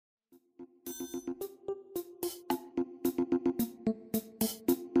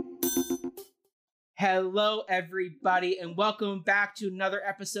Hello, everybody, and welcome back to another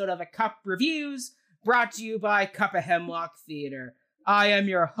episode of A Cup Reviews, brought to you by Cup of Hemlock Theater. I am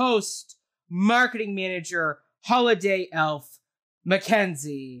your host, marketing manager, holiday elf,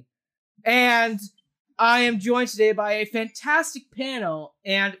 Mackenzie, and I am joined today by a fantastic panel,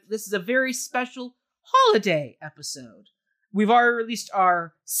 and this is a very special holiday episode. We've already released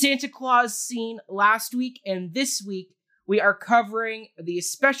our Santa Claus scene last week, and this week we are covering the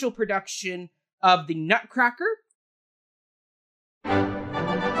special production of the Nutcracker.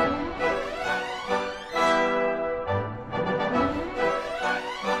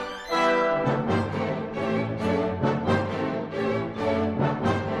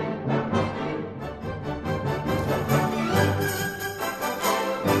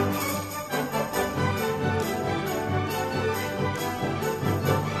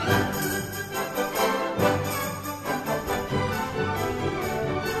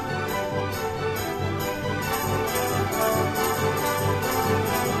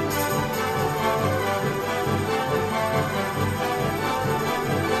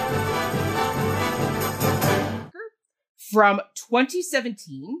 From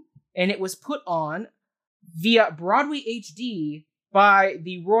 2017, and it was put on via Broadway HD by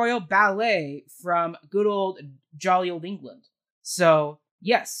the Royal Ballet from good old jolly old England. So,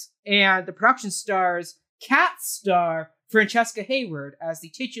 yes, and the production stars Cats star Francesca Hayward as the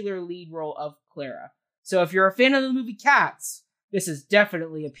titular lead role of Clara. So if you're a fan of the movie Cats, this is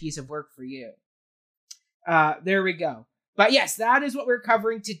definitely a piece of work for you. There we go. But yes, that is what we're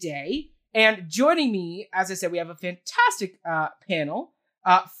covering today. And joining me, as I said, we have a fantastic panel.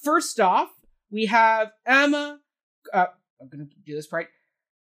 First off, we have Emma. I'm going to do this right.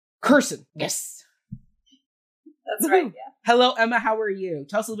 Curson. Yes. That's right, yeah. Hello, Emma. How are you?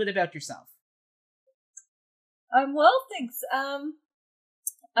 Tell us a little bit about yourself. I'm well, thanks.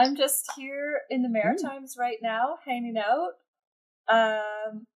 I'm just here in the Maritimes right now, hanging out.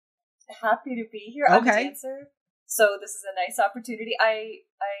 Happy to be here. I'm a dancer. So this is a nice opportunity. I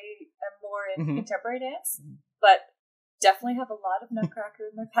am more in contemporary dance, but definitely have a lot of Nutcracker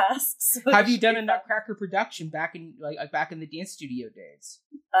in my past. So have you done a Nutcracker production back in back in the dance studio days?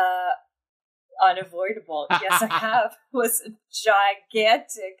 Unavoidable. Yes, I have. It was a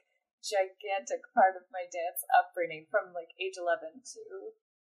gigantic part of my dance upbringing from like age 11 to.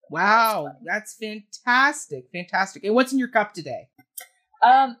 Wow, that's fantastic! Fantastic. And what's in your cup today?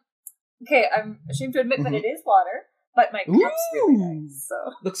 Okay, I'm ashamed to admit that it is water, but my cup's really nice. So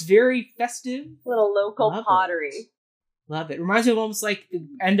looks very festive. Little local pottery. Love it. Reminds me of almost like the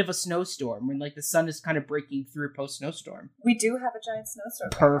end of a snowstorm when like the sun is kind of breaking through post snowstorm. We do have a giant snowstorm.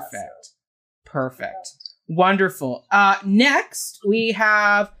 Perfect. Right now, so. Perfect. Yeah. Wonderful. Next we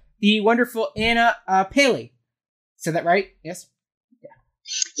have the wonderful Anna Paley. Said that right? Yes? Yeah.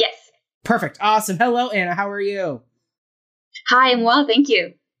 Yes. Perfect. Awesome. Hello, Anna. How are you? Hi, I'm well, thank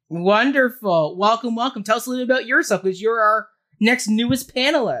you. Wonderful. Welcome, welcome. Tell us a little bit about yourself, because you're our next newest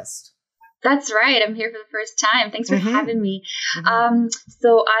panelist. That's right. I'm here for the first time. Thanks for having me.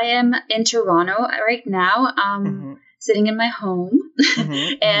 So I am in Toronto right now, sitting in my home.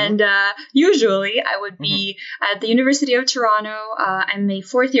 And usually I would be at the University of Toronto. I'm a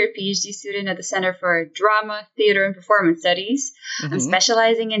fourth-year PhD student at the Center for Drama, Theater, and Performance Studies. I'm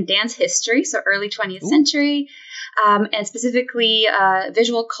specializing in dance history, so early 20th century. And specifically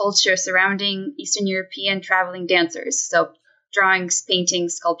visual culture surrounding Eastern European traveling dancers. So drawings,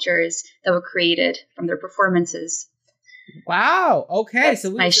 paintings, sculptures that were created from their performances. Wow. Okay. That's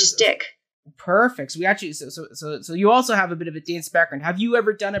my shtick. Perfect. So we actually, so you also have a bit of a dance background. Have you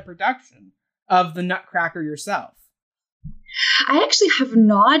ever done a production of the Nutcracker yourself? I actually have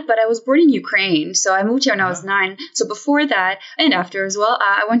not, but I was born in Ukraine, so I moved here when I was 9. So before that, and after as well,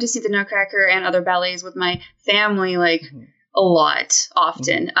 I went to see the Nutcracker and other ballets with my family, like a lot,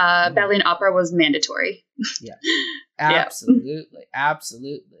 often. Ballet and opera was mandatory. Yeah, absolutely,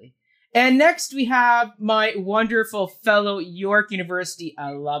 absolutely. And next we have my wonderful fellow York University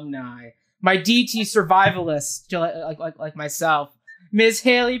alumni, my DT survivalist, like myself. Ms.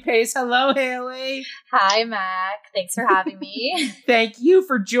 Haley Pace. Hello, Haley. Hi, Mac. Thanks for having me. Thank you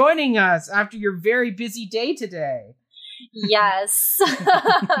for joining us after your very busy day today. Yes.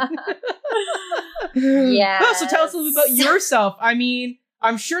 Yeah. So tell us a little bit about yourself. I mean,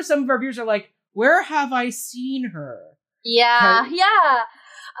 I'm sure some of our viewers are like, where have I seen her? Yeah, yeah.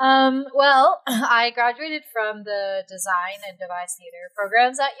 Well, I graduated from the design and device theater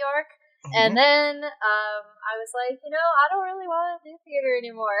programs at York. And then I was like, I don't really want to do theater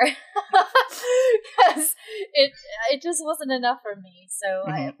anymore because it just wasn't enough for me. So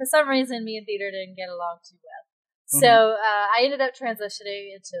for some reason, me and theater didn't get along too well. So I ended up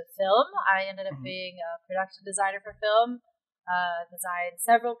transitioning into film. I ended up being a production designer for film. Designed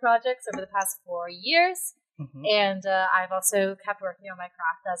several projects over the past 4 years. And I've also kept working on my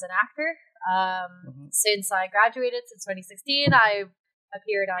craft as an actor. Since I graduated, since 2016, I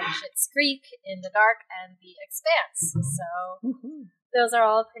appeared on Schitt's Creek, In the Dark, and The Expanse. So those are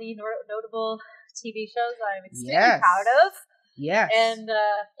all pretty notable TV shows I'm extremely proud of. Yes. And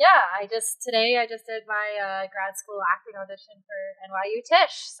I just did my grad school acting audition for NYU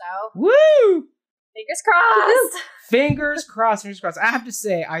Tisch. So woo! Fingers crossed. Fingers crossed. Fingers crossed. I have to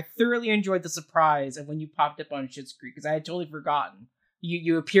say, I thoroughly enjoyed the surprise of when you popped up on Schitt's Creek because I had totally forgotten.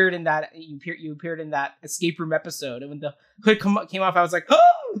 You appeared in that you appeared in that escape room episode, and when the hood came off, I was like,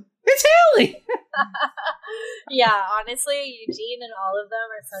 "Oh, it's Haley!" Yeah, honestly, Eugene and all of them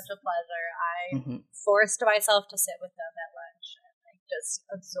are such a pleasure. I forced myself to sit with them at lunch and just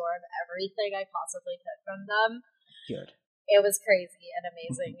absorb everything I possibly could from them. Good. It was crazy and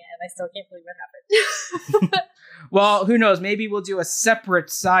amazing, and I still can't believe it happened. Well, who knows? Maybe we'll do a separate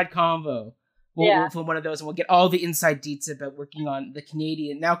side convo. We'll film one of those, and we'll get all the inside deets about working on the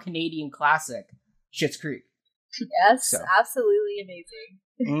Canadian classic, Schitt's Creek. Yes, absolutely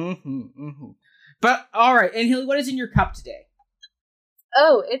amazing. But all right, and Haley, what is in your cup today?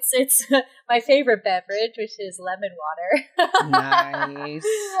 Oh, it's my favorite beverage, which is lemon water. Nice.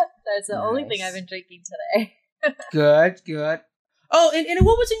 That's the only thing I've been drinking today. Good. Oh, and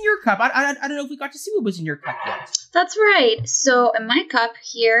what was in your cup? I don't know if we got to see what was in your cup yet. That's right. So in my cup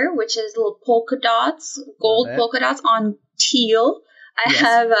here, which is little polka dots, gold polka dots on teal, I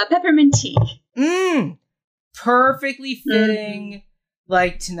have peppermint tea. Perfectly fitting,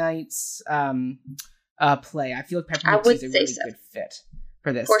 like tonight's play. I feel like peppermint tea is a really good fit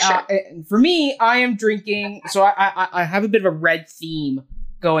for this. For sure. For me, I am drinking. So I have a bit of a red theme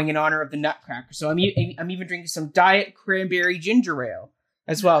going in honor of the Nutcracker. So I'm even drinking some diet cranberry ginger ale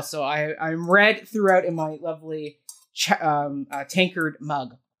as well. So I'm red throughout in my lovely tankard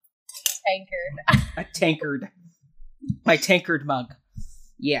mug. My tankard mug.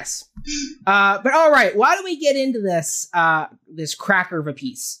 Yes. But all right, why don't we get into this cracker of a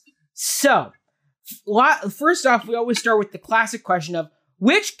piece? So, first off, we always start with the classic question of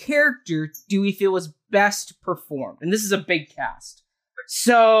which character do we feel was best performed? And this is a big cast.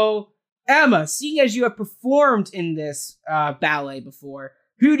 So, Emma, seeing as you have performed in this ballet before,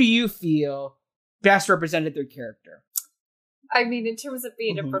 who do you feel best represented their character? I mean, in terms of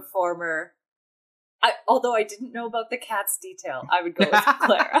being a performer, although I didn't know about the cat's detail, I would go with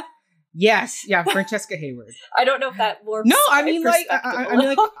Clara. Yes, yeah, Francesca Hayward. I don't know if that warms. No, I mean,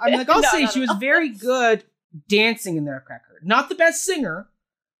 I'll say she was no. very good dancing in the Nutcracker. Not the best singer,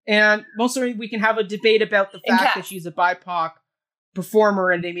 and most certainly we can have a debate about the fact that she's a BIPOC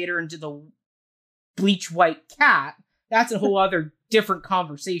performer and they made her into the bleach white cat. That's a whole other different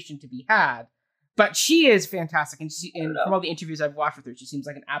conversation to be had. But she is fantastic, and from all the interviews I've watched with her, she seems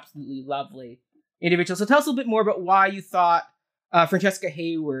like an absolutely lovely individual. So tell us a little bit more about why you thought Francesca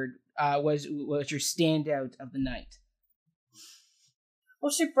Hayward was your standout of the night.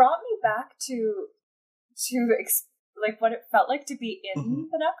 Well, she brought me back to like what it felt like to be in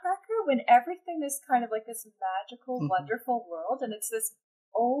the Nutcracker when everything is kind of like this magical, wonderful world, and it's this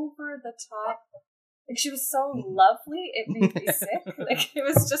over the top. Like she was so lovely, it made me sick. Like it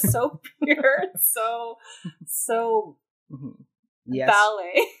was just so pure, and so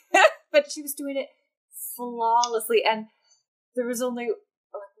ballet. But she was doing it flawlessly, and there was only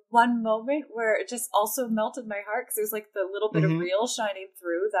one moment where it just also melted my heart because it was like the little bit of real shining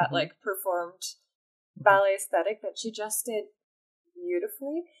through that like performed ballet aesthetic that she just did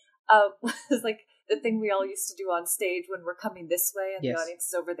beautifully. Was like the thing we all used to do on stage when we're coming this way and the audience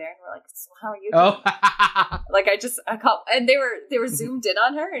is over there and we're like, so how are you doing? Like I caught, and they were zoomed in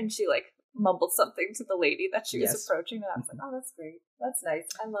on her and she like mumbled something to the lady that she was approaching and I was like, oh, that's great, that's nice,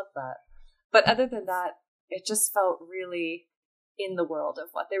 I love that. But other than that, it just felt really in the world of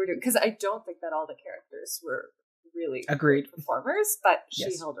what they were doing, because I don't think that all the characters were really great performers, but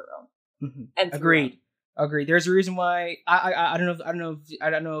she held her own. And Agreed. There's a reason why I don't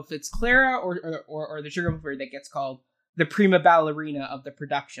know if it's Clara or the Sugar Fairy that gets called the prima ballerina of the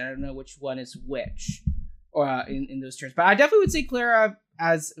production. I don't know which one is which, in those terms. But I definitely would say Clara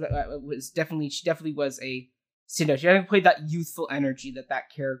she definitely was a standout. She definitely played that youthful energy that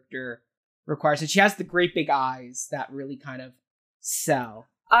character requires, and she has the great big eyes that really kind of sell.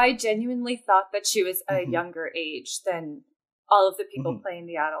 I genuinely thought that she was a younger age than all of the people playing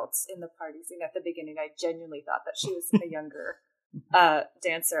the adults in the party scene at the beginning. I genuinely thought that she was a younger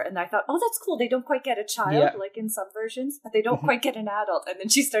dancer, and I thought, oh, that's cool. They don't quite get a child like in some versions, but they don't quite get an adult. And then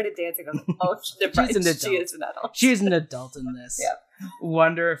she started dancing. I was like, oh, she's an adult. She is an adult. She is an adult in this. Yeah,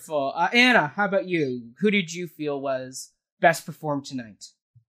 wonderful. Anna, how about you? Who did you feel was best performed tonight?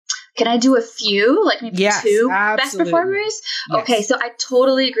 Can I do a few, like maybe two best performers? Yes. Okay, so I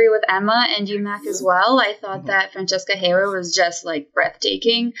totally agree with Emma and you, Mac, as well. I thought that Francesca Hero was just like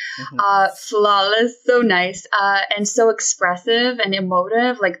breathtaking, flawless, so nice, and so expressive and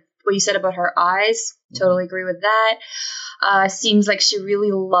emotive. Like what you said about her eyes, totally agree with that. Seems like she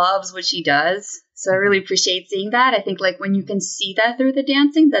really loves what she does. So I really appreciate seeing that. I think like when you can see that through the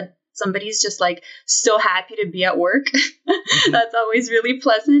dancing, that somebody's just like so happy to be at work. That's always really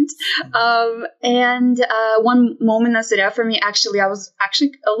pleasant. And one moment that stood out for me, actually, I was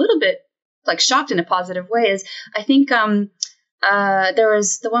actually a little bit like shocked in a positive way, is I think there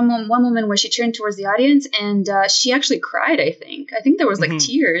was the one moment where she turned towards the audience and she actually cried. I think there was like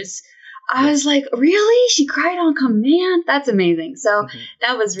tears. I was like, really? She cried on command? That's amazing. So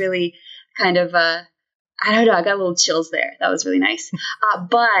that was really kind of I don't know, I got a little chills there. That was really nice.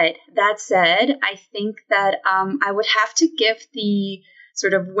 But that said, I think that I would have to give the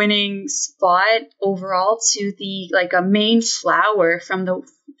sort of winning spot overall to the like a main flower from the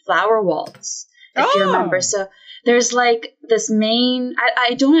flower waltz, if you remember. So there's like this main,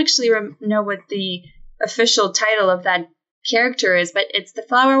 I don't actually know what the official title of that character is, but it's the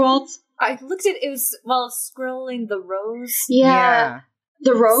flower waltz. I looked at it was while scrolling the rose. Yeah.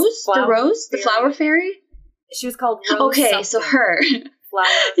 The rose? The flower fairy? She was called Rose. Okay, something. so her. Flower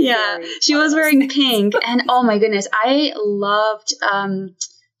fairy. She was wearing pink. And oh my goodness, I loved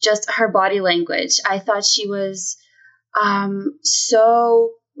just her body language. I thought she was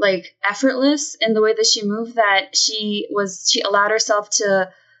so like effortless in the way that she moved, that she allowed herself to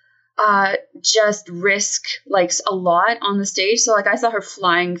just risk like a lot on the stage. So like I saw her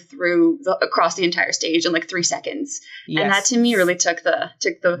flying across the entire stage in like 3 seconds. Yes. And that to me really took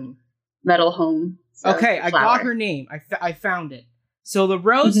the medal home. So, okay, I got her name. I found it. So the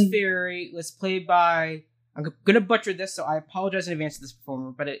Rose Fairy was played by, I'm going to butcher this, so I apologize in advance to this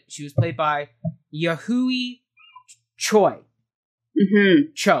performer, but she was played by Yahui Choi.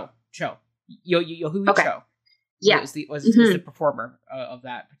 Cho. Yahui Cho. Yeah. Was the performer of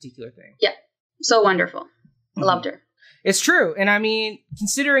that particular thing. Yeah. So wonderful. I loved her. It's true. And I mean,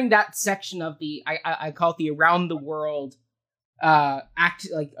 considering that section of the, I call it the around the world act,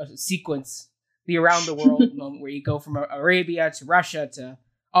 like a sequence, the around the world moment where you go from Arabia to Russia to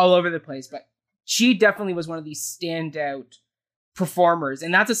all over the place. But she definitely was one of these standout performers.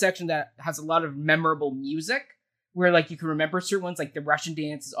 And that's a section that has a lot of memorable music where like you can remember certain ones, like the Russian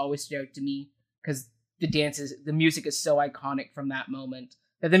dance is always stood out to me because the music is so iconic from that moment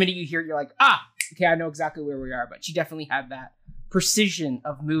that the minute you hear it, you're like, okay, I know exactly where we are. But she definitely had that precision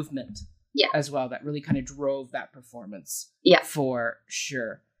of movement as well that really kind of drove that performance. Yeah, for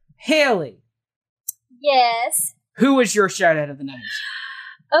sure. Haley. Yes. Who was your shout out of the night?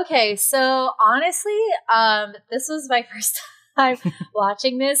 Okay, so honestly, this was my first time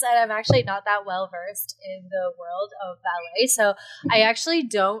watching this, and I'm actually not that well versed in the world of ballet, so I actually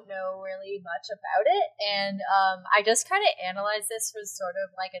don't know really much about it, and I just kind of analyzed this from sort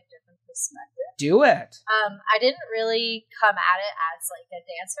of like a different perspective. Do it. I didn't really come at it as like a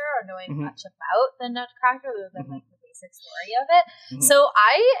dancer or knowing much about the Nutcracker other than like the basic story of it. So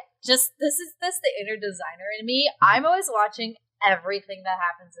this is the inner designer in me. I'm always watching everything that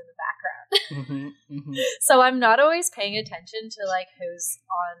happens in the background. So I'm not always paying attention to like who's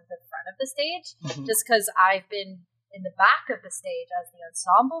on the front of the stage, just because I've been in the back of the stage as the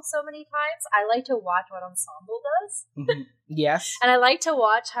ensemble so many times. I like to watch what ensemble does. Yes. And I like to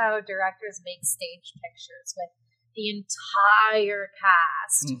watch how directors make stage pictures with the entire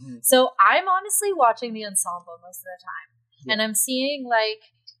cast. So I'm honestly watching the ensemble most of the time. And I'm seeing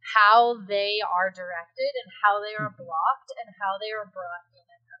like how they are directed and how they are blocked and how they are brought in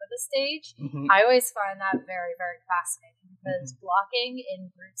and out of the stage. I always find that very, very fascinating because blocking in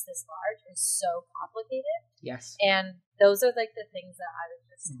groups this large is so complicated. Yes. And those are like the things that I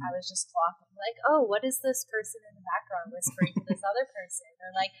was just clocking. Like, oh, what is this person in the background whispering to this other person? Or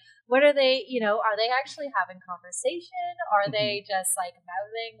like, what are they, are they actually having conversation? Are they just like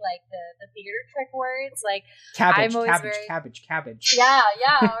mouthing like the theater trick words? Like cabbage. Yeah,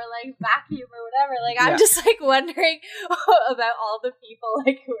 or like vacuum or whatever. Like I'm just like wondering about all the people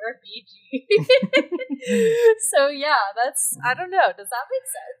like who are BG. So yeah, that's, I don't know. Does that make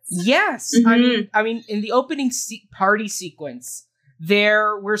sense? Yes. I mean, in the opening party sequence,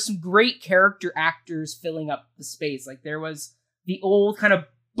 there were some great character actors filling up the space. Like there was the old kind of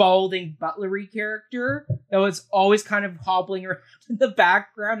balding butlery character that was always kind of hobbling around in the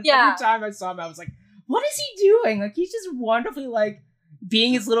background. Yeah. Every time I saw him, I was like, what is he doing? Like, he's just wonderfully, like,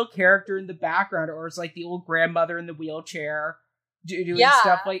 being his little character in the background, or it's like the old grandmother in the wheelchair doing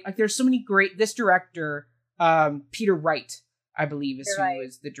stuff. Like, there's so many great, this director, Peter Wright, I believe is who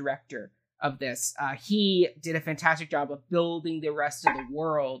is the director of this. He did a fantastic job of building the rest of the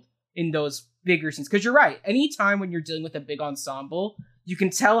world in those bigger scenes. Because you're right, anytime when you're dealing with a big ensemble, you can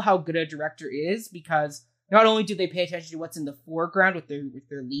tell how good a director is, because not only do they pay attention to what's in the foreground with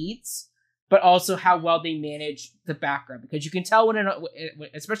their leads, but also how well they manage the background. Because you can tell when,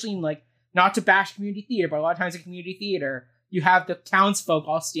 especially in, like, not to bash community theater, but a lot of times in community theater, you have the townsfolk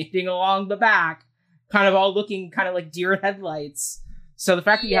all standing along the back, kind of all looking kind of like deer in headlights. So the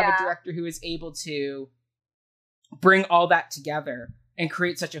fact that you have a director who is able to bring all that together and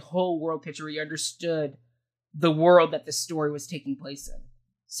create such a whole world picture where you understood the world that the story was taking place in.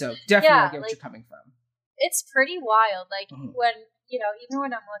 So definitely I get what you're coming from. It's pretty wild. Like, when, even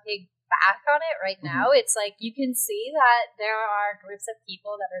when I'm looking back on it right now, it's like you can see that there are groups of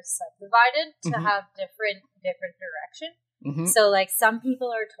people that are subdivided to have different direction. So, like, some people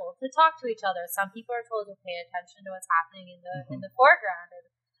are told to talk to each other. Some people are told to pay attention to what's happening in the foreground, and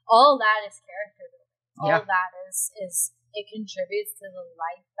all that is character building. All that is it contributes to the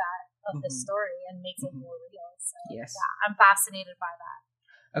life of the story and makes it more real. So, I'm fascinated by that.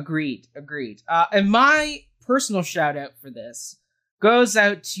 Agreed. And my personal shout out for this goes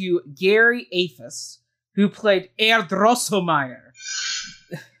out to Gary Afis, who played Herr Drosselmeyer.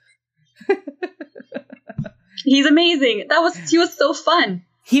 He's amazing. He was so fun.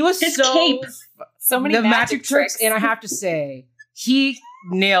 He was his cape. So many the magic tricks. And I have to say, he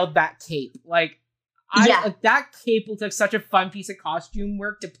nailed that cape. Like, that cape looked like such a fun piece of costume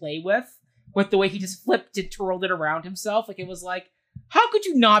work to play with the way he just flipped and twirled it around himself. Like, it was like, how could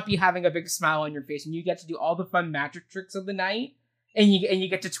you not be having a big smile on your face when you get to do all the fun magic tricks of the night and you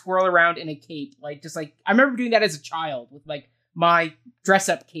get to twirl around in a cape? Like, just like, I remember doing that as a child with, like, my dress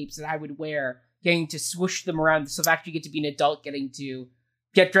up capes that I would wear, getting to swoosh them around. So after you get to be an adult, getting to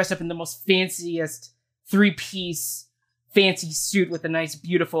get dressed up in the most fanciest 3-piece fancy suit with a nice,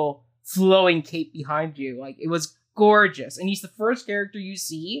 beautiful, flowing cape behind you. Like, it was gorgeous. And he's the first character you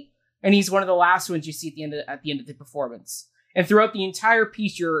see, and he's one of the last ones you see at the end of the performance. And throughout the entire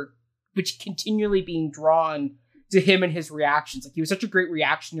piece, you're continually being drawn to him and his reactions. Like, he was such a great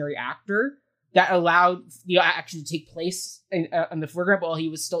reactionary actor that allowed the action to take place in the foreground, while he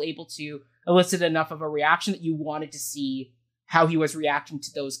was still able to elicit enough of a reaction that you wanted to see how he was reacting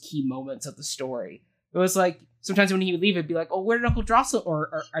to those key moments of the story. It was like, sometimes when he would leave, it'd be like, oh, where did Uncle Drossel,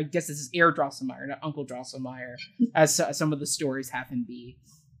 or I guess this is Herr Drosselmeyer, not Uncle Drosselmeyer, as some of the stories have him be.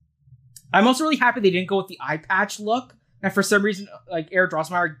 I'm also really happy they didn't go with the eye patch look. And for some reason, like, Herr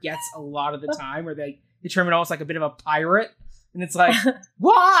Drosselmeyer gets a lot of the time where they determine almost like a bit of a pirate. And it's like,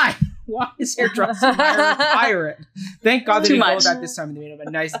 why? Why is Herr Drosselmeyer a pirate? Thank God they didn't go with that this time. And they made him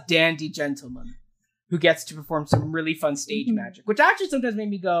a nice dandy gentleman who gets to perform some really fun stage magic, which actually sometimes made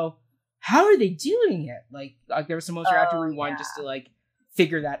me go, how are they doing it? Like there was some moments where I had to rewind just to, like,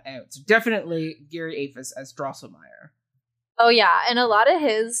 figure that out. So definitely Gary Afis as Drosselmeyer. Oh yeah, and a lot of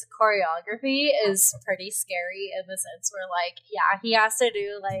his choreography is pretty scary in the sense where, like, he has to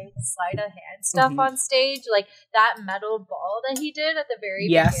do, like, sleight of hand stuff on stage. Like, that metal ball that he did at the very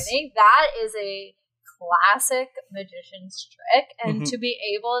beginning, that is a classic magician's trick. And to be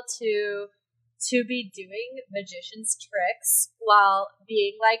able to be doing magician's tricks while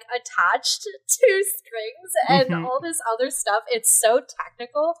being, like, attached to strings and all this other stuff, it's so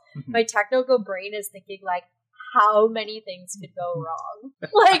technical. My technical brain is thinking, like, how many things could go wrong?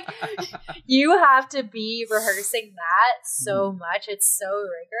 Like, you have to be rehearsing that so much. It's so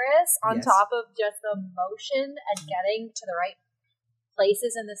rigorous on top of just the motion and getting to the right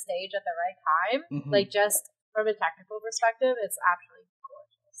places in the stage at the right time. Like, just from a technical perspective, it's absolutely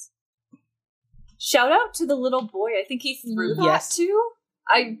gorgeous. Shout out to the little boy. I think he threw that too.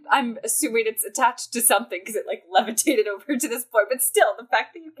 I'm assuming it's attached to something because it, like, levitated over to this boy. But still, the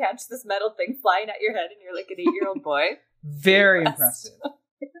fact that you catch this metal thing flying at your head and you're like an 8-year-old boy. Very impressive.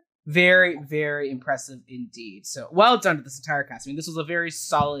 Very, very impressive indeed. So well done to this entire cast. I mean, this was a very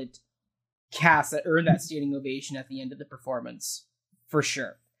solid cast that earned that standing ovation at the end of the performance. For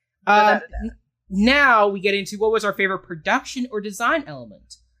sure. Now we get into what was our favorite production or design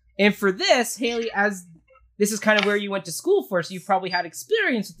element. And for this, Haley, as this is kind of where you went to school for, so you've probably had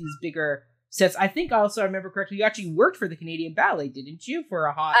experience with these bigger sets. I think also, I remember correctly, you actually worked for the Canadian Ballet, didn't you?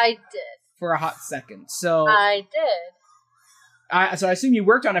 I did. For a hot second. So I did. So I assume you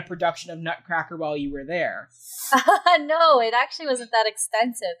worked on a production of Nutcracker while you were there. No, it actually wasn't that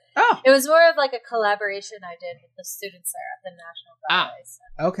extensive. Oh. It was more of like a collaboration I did with the students there at the National Ballet.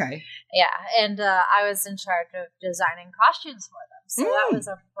 Okay. Yeah, and I was in charge of designing costumes for them. So that was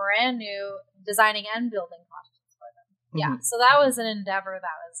a brand new designing and building costumes for them. Yeah, so that was an endeavor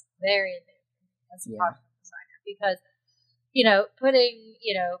that was very new as a costume designer because, putting,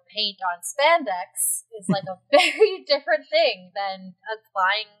 paint on spandex is like a very different thing than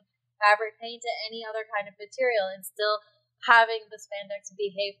applying fabric paint to any other kind of material and still having the spandex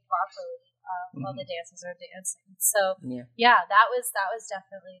behave properly while the dancers are dancing. So that was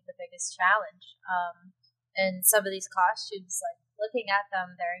definitely the biggest challenge. And some of these costumes, like looking at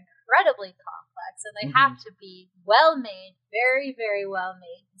them, they're incredibly complex and they have to be well made, very, very well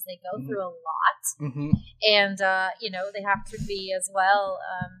made because they go through a lot. And, they have to be as well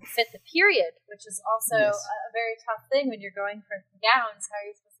fit the period, which is also a very tough thing when you're going for gowns. How are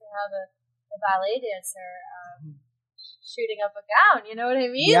you supposed to have a ballet dancer shooting up a gown? You know what I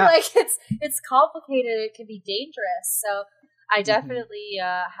mean? Yeah. Like it's complicated. It can be dangerous. So I definitely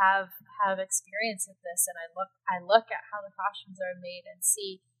have experience with this, and I look at how the costumes are made and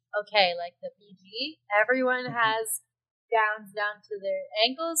see, okay, like the PG, everyone has gowns down to their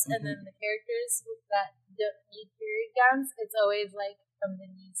ankles, and then the characters that don't need period gowns, it's always like from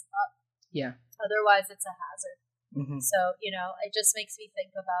the knees up. Yeah. Otherwise, it's a hazard. So it just makes me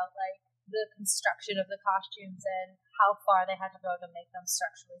think about like the construction of the costumes and how far they had to go to make them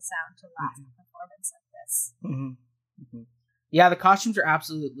structurally sound to last a performance like this. Yeah, the costumes are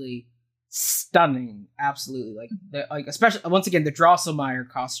absolutely stunning. Absolutely, like especially once again the Drosselmeyer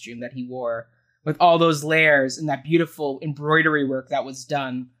costume that he wore with all those layers and that beautiful embroidery work that was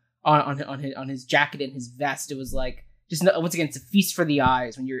done on his jacket and his vest. It was like just once again, it's a feast for the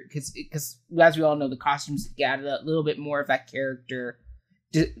eyes when you're because as we all know, the costumes get a little bit more of that character.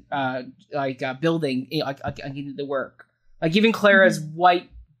 Building into the work. Like even Clara's white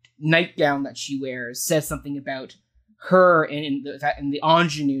nightgown that she wears says something about her and the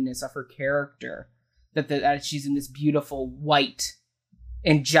ingenueness of her character. That she's in this beautiful white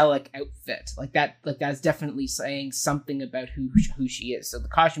angelic outfit. Like that's definitely saying something about who she is. So the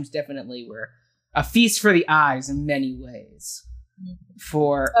costumes definitely were a feast for the eyes in many ways.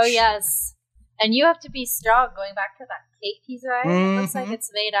 Yes. And you have to be strong, going back to that cape he's wearing. It looks like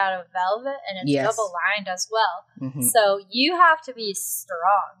it's made out of velvet, and it's double-lined as well. So you have to be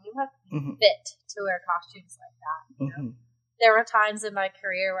strong. You have to be fit to wear costumes like that. There were times in my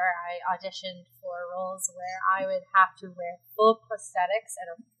career where I auditioned for roles where I would have to wear full prosthetics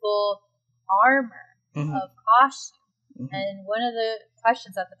and a full armor of costume. And one of the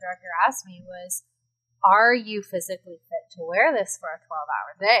questions that the director asked me was, are you physically fit to wear this for a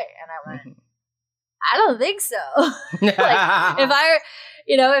 12-hour day? And I went, I don't think so. Like if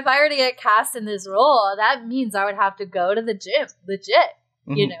I were to get cast in this role, that means I would have to go to the gym, legit,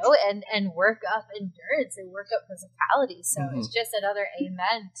 and work up endurance and work up physicality. So it's just another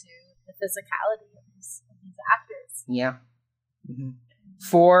amen to the physicality of these actors. Yeah.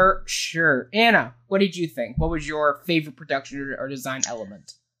 For sure. Anna, what did you think? What was your favorite production or design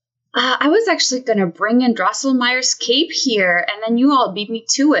element? I was actually going to bring in Drosselmeyer's cape here, and then you all beat me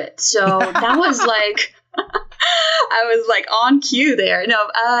to it. So that was like, I was like on cue there. No,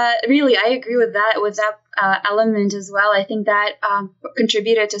 really, I agree with that element as well. I think that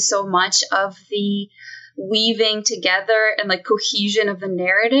contributed to so much of the weaving together and like cohesion of the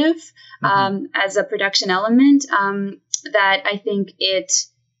narrative as a production element. That I think it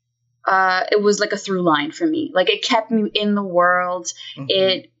was like a through line for me. Like it kept me in the world.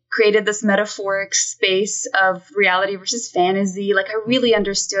 It created this metaphoric space of reality versus fantasy. Like I really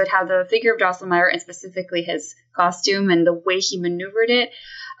understood how the figure of Drosselmeyer and specifically his costume and the way he maneuvered it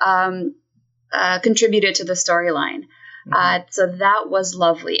contributed to the storyline. So that was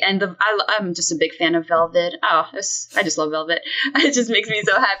lovely. And I'm just a big fan of velvet. I just love velvet. It just makes me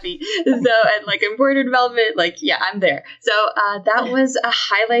so happy. So, and like embroidered velvet, like, yeah, I'm there. So that was a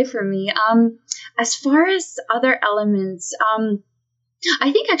highlight for me. As far as other elements,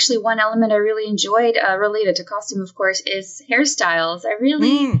 I think actually one element I really enjoyed related to costume, of course, is hairstyles. I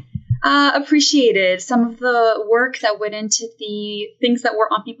really appreciated some of the work that went into the things that were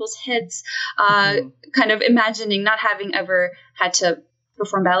on people's heads, kind of imagining, not having ever had to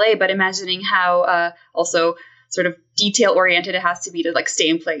perform ballet, but imagining how also sort of detail oriented it has to be to like stay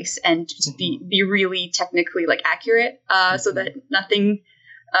in place and just be really technically like accurate, so that nothing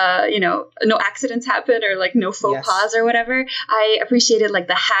no accidents happen or like no faux pas or whatever. I appreciated like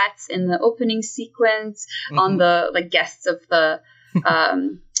the hats in the opening sequence on the like guests of the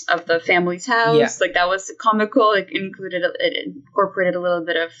of the family's house. Yeah. Like that was comical. It incorporated a little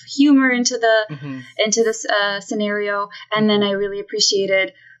bit of humor into this scenario. And then I really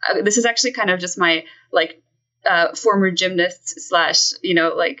appreciated. This is actually kind of just my like former gymnast /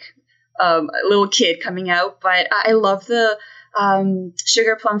 little kid coming out, but I love the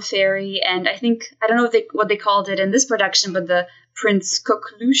Sugar Plum Fairy, and I don't know what they called it in this production, but the Prince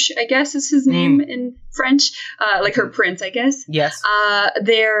Coqueluche, I guess is his name in French, like her prince, I guess. Yes.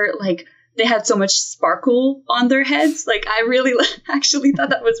 They're like, they had so much sparkle on their heads. Like I really actually thought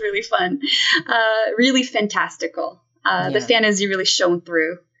that was really fun. Really fantastical. The fantasy really shone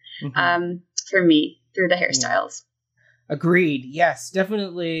through for me through the hairstyles. Agreed. Yes,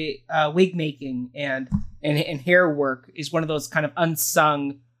 definitely. Wig making and hair work is one of those kind of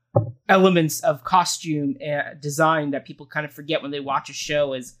unsung elements of costume design that people kind of forget when they watch a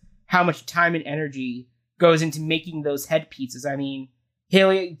show, is how much time and energy goes into making those headpieces. I mean,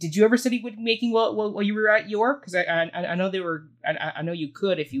 Haley, did you ever study wig making while you were at York? Because I know I know you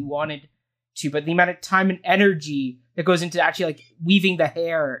could if you wanted to, but the amount of time and energy that goes into actually like weaving the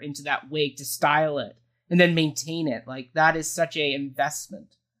hair into that wig to style it and then maintain it, like that is such a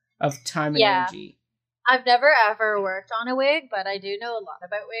investment of time and energy. I've never ever worked on a wig, but I do know a lot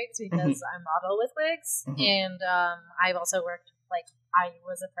about wigs because I model with wigs, and I've also worked, like I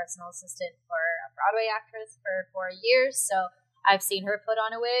was a personal assistant for a Broadway actress for 4 years, so I've seen her put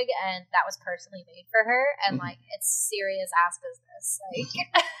on a wig, and that was personally made for her, and like it's serious ass business, like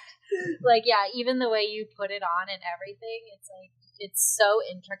like even the way you put it on and everything, it's like it's so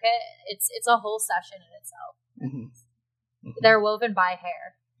intricate. It's a whole session in itself. They're woven by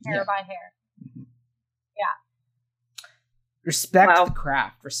hair by hair. Respect the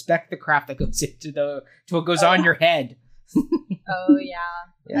craft. Respect the craft that goes into to what goes on your head. Oh yeah.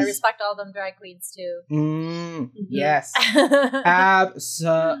 Yes. I respect all them drag queens too. Yes.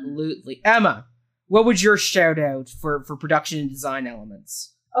 Absolutely. Emma, what would your shout out for production and design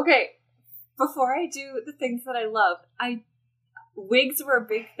elements? Okay. Before I do the things that I love, wigs were a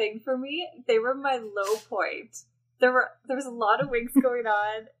big thing for me. They were my low point. There was a lot of wigs going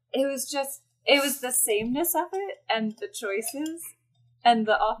on. It was the sameness of it and the choices and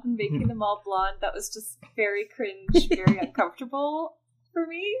the often making them all blonde that was just very cringe, very uncomfortable for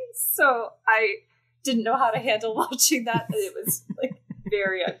me. So I didn't know how to handle watching that, and it was like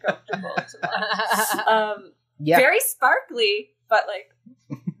very uncomfortable to watch. Very sparkly, but like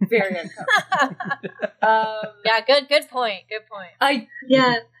very uncomfortable. Good point.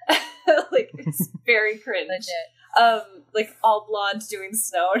 Like it's very cringe. Legit. Like all blonde doing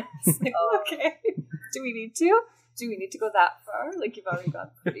snow. It's like, okay, do we need to go that far? Like you've already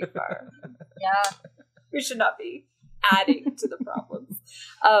gone pretty far. Yeah, we should not be adding to the problems.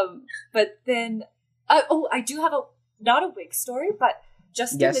 But then, I do have not a wig story, but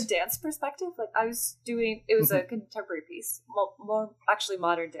just in the dance perspective. Like I was doing, it was a contemporary piece, more actually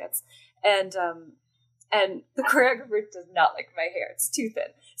modern dance, and the choreographer does not like my hair. It's too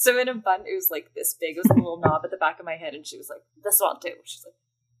thin. So in a bun, it was like this big. It was a little knob at the back of my head, and she was like, "This won't do."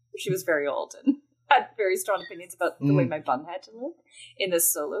 She was very old and had very strong opinions about the way my bun had to look in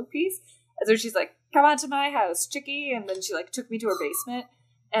this solo piece. And so she's like, "Come on to my house, chickie." And then she like took me to her basement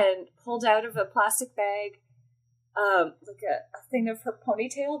and pulled out of a plastic bag, like a thing of her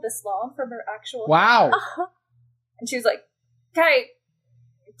ponytail this long from her actual hair. And she was like, "Okay,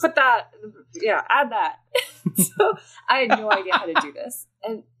 put that, add that." So I had no idea how to do this,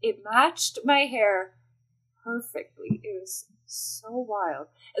 and it matched my hair perfectly. It was so wild.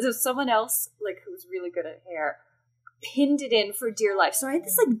 As if someone else, like who was really good at hair, pinned it in for dear life. So I had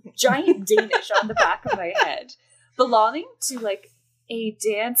this like giant Danish on the back of my head, belonging to like a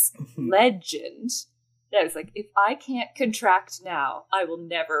dance legend. And I was like, if I can't contract now, I will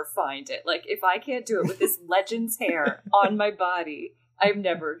never find it. Like if I can't do it with this legend's hair on my body, I'm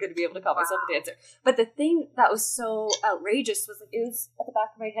never going to be able to call myself a dancer. But the thing that was so outrageous was like, it was at the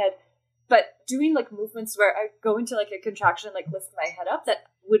back of my head, but doing like movements where I go into like a contraction and like lift my head up that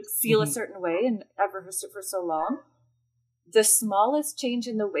would feel a certain way, and I've rehearsed it for so long. The smallest change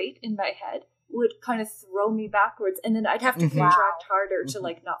in the weight in my head would kind of throw me backwards, and then I'd have to contract harder to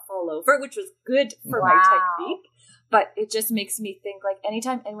like not fall over, which was good for my technique. But it just makes me think like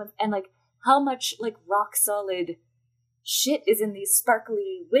anytime anyone, and like how much like rock solid shit is in these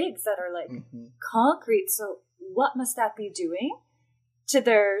sparkly wigs that are like concrete. So what must that be doing to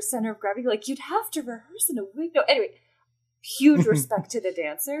their center of gravity? Like you'd have to rehearse in a wig. No, anyway, huge respect to the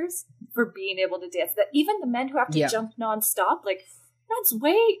dancers for being able to dance. That even the men who have to jump nonstop, like that's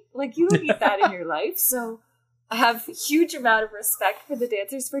way, like you don't need that in your life. So I have a huge amount of respect for the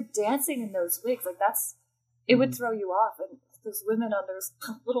dancers for dancing in those wigs. Like it would throw you off, and those women on those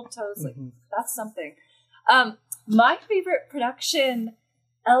little toes, like that's something. My favorite production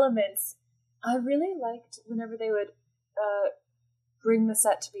elements, I really liked whenever they would bring the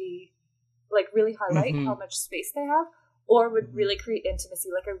set to be like really highlight how much space they have, or would really create intimacy.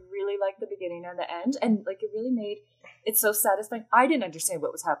 Like I really liked the beginning and the end, and like it really made it so satisfying. I didn't understand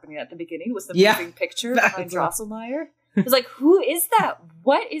what was happening at the beginning. Was the moving picture behind Drosselmeyer? I was like, who is that?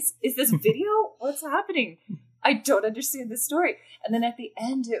 What is this video? What's happening? I don't understand this story. And then at the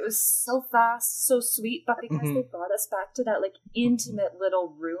end, it was so fast, so sweet. But because they brought us back to that like intimate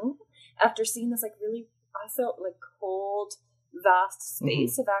little room, after seeing this like really, I felt like cold, vast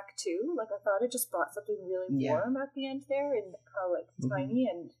space of Act 2. Like I thought it just brought something really warm at the end there, and how like tiny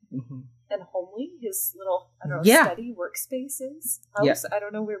and homely his little, I don't know, study workspace is. I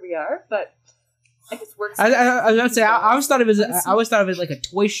don't know where we are, but I guess workspace. I was gonna say I always thought of it as like a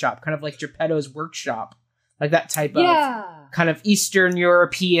toy shop, kind of like Geppetto's workshop. Like that type of kind of Eastern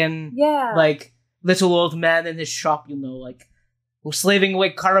European, like little old man in his shop, you know, like slaving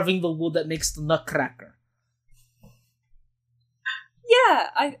away carving the wood that makes the Nutcracker. Yeah,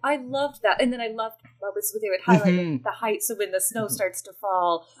 I loved that. And then I loved moments where they would highlight the height, so when the snow starts to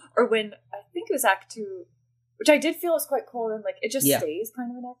fall, or when, I think it was Act 2, which I did feel was quite cold, and like it just stays kind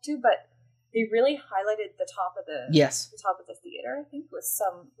of in Act 2, but they really highlighted the top of the theater, I think, with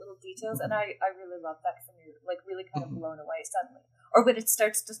some little details, and I really love that, because you're like really kind of blown away suddenly. Or when it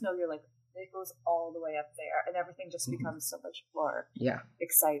starts to snow, you're like, it goes all the way up there, and everything just becomes so much more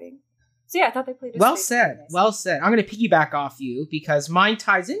exciting. So yeah, I thought they played it well said. Nice. Well said. I'm going to piggyback off you, because mine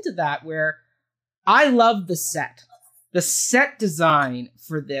ties into that, where I love the set. The set design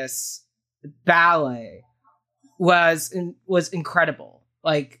for this ballet was incredible.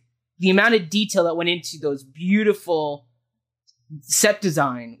 Like, the amount of detail that went into those beautiful set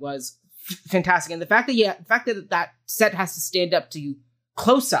design was fantastic, and the fact that that set has to stand up to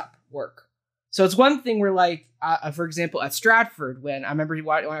close-up work. So it's one thing where, like, for example, at Stratford, when I remember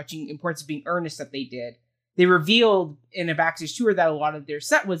watching Importance of Being Earnest that they revealed in a backstage tour that a lot of their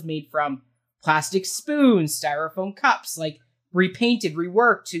set was made from plastic spoons, styrofoam cups, like repainted,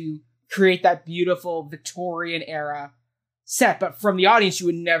 reworked to create that beautiful Victorian era set. But from the audience, you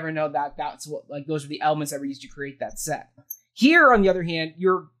would never know that that's what, like, those are the elements that were used to create that set. Here, on the other hand,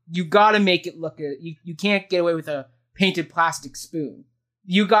 you got to make it look you can't get away with a painted plastic spoon.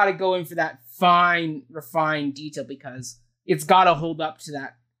 You got to go in for that fine, refined detail, because it's got to hold up to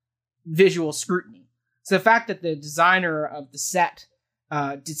that visual scrutiny. So the fact that the designer of the set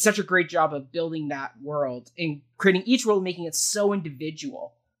did such a great job of building that world and creating each world, making it so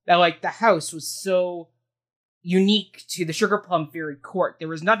individual that, like, the house was so unique to the Sugar Plum Fairy Court. There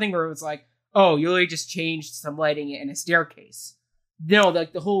was nothing where it was like, oh, you really just changed some lighting and a staircase. No,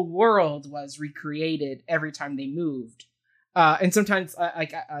 like, the whole world was recreated every time they moved. And sometimes,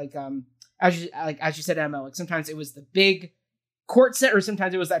 as you said, Emma, like, sometimes it was the big court set, or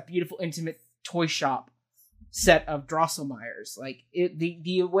sometimes it was that beautiful, intimate toy shop set of Drosselmeyers. Like,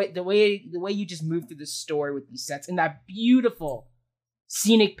 the way you just move through the story with these sets, and that beautiful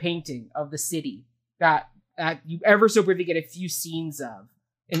scenic painting of the city that you ever so briefly get a few scenes of,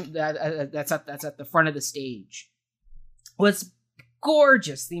 and that's at the front of the stage, was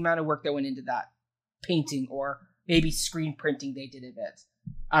gorgeous. The amount of work that went into that painting, or maybe screen printing they did of it.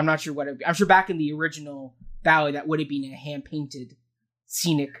 I'm not sure what it would be. I'm sure back in the original ballet that would have been a hand-painted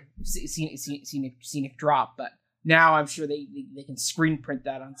scenic drop, but now I'm sure they can screen print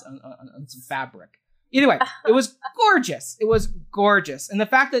that on some fabric. Either way, it was gorgeous. It was gorgeous. And the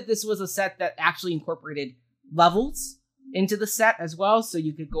fact that this was a set that actually incorporated levels into the set as well, so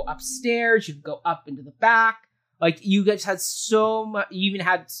you could go upstairs, you could go up into the back. Like, you guys had so much. You even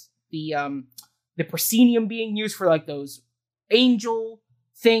had the proscenium being used for, like, those angel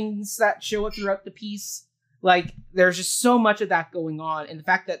things that show up throughout the piece. Like, there's just so much of that going on, and the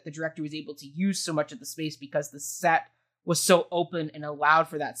fact that the director was able to use so much of the space because the set was so open and allowed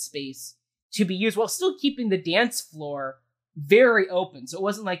for that space to be used while still keeping the dance floor very open. So it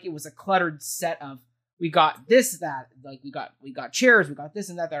wasn't like it was a cluttered set of, we got this, that, like, we got chairs, we got this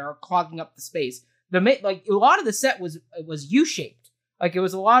and that are clogging up the space. Like, a lot of the set was U-shaped. Like, it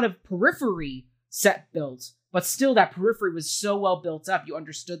was a lot of periphery set built, but still that periphery was so well built up, you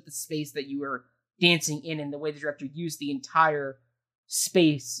understood the space that you were dancing in, and the way the director used the entire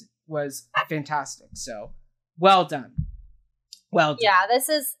space was fantastic. So, well done. Well done. Yeah, this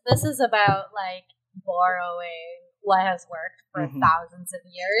is about, like, borrowing what has worked for thousands of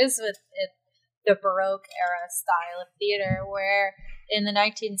years with the Baroque era style of theater, where in the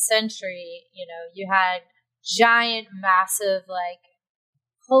 19th century, you know, you had giant, massive, like,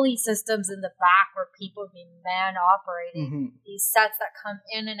 pulley systems in the back where people be man operating these sets that come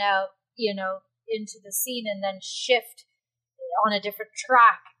in and out, into the scene and then shift on a different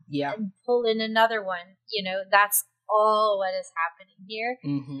track and pull in another one. That's all what is happening here.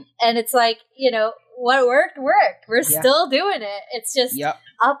 And it's like, what worked. We're still doing it. It's just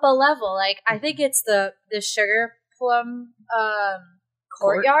up a level. Like, I think it's the Sugar Plum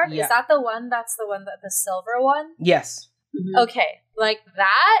courtyard. Is that the one? That's the one, the silver one? Yes. Okay. Like,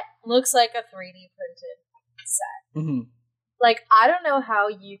 that looks like a 3D printed set. Like, I don't know how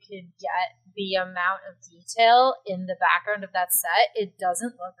you could get the amount of detail in the background of that set. It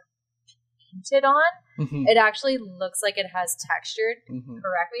doesn't look painted on. It actually looks like it has textured.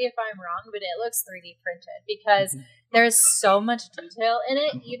 Correct me if I'm wrong, but it looks 3D printed because there's so much detail in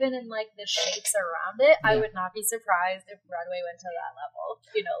it, even in like the shapes around it. I would not be surprised if Broadway went to that level.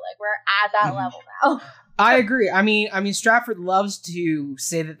 Like, we're at that level now. I agree. I mean, Stratford loves to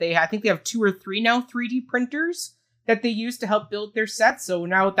say that I think they have 2 or 3 now 3D printers that they use to help build their sets. So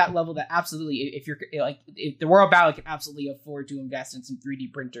now at that level, that absolutely, if the Royal Ballet can absolutely afford to invest in some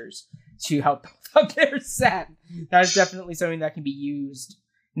 3D printers to help build up their set, that is definitely something that can be used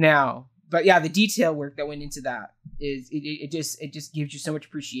now. But yeah, the detail work that went into that is it just gives you so much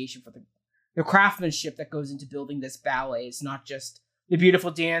appreciation for the craftsmanship that goes into building this ballet. It's not just the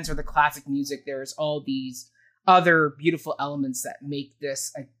beautiful dance or the classic music. There's all these other beautiful elements that make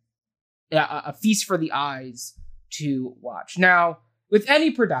this a feast for the eyes to watch. Now, with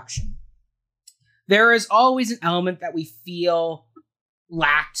any production, there is always an element that we feel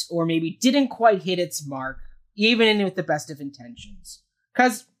lacked or maybe didn't quite hit its mark, even with the best of intentions.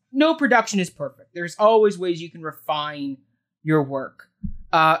 Because no production is perfect. There's always ways you can refine your work.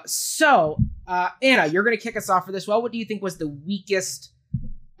 So, Anna, you're going to kick us off for this. Well, what do you think was the weakest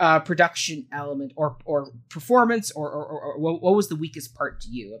production element or performance or what was the weakest part to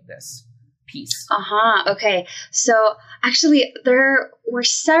you of this piece? Okay. So actually, there were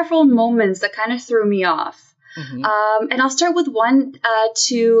several moments that kind of threw me off. And I'll start with one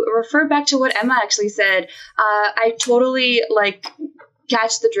to refer back to what Emma actually said. I totally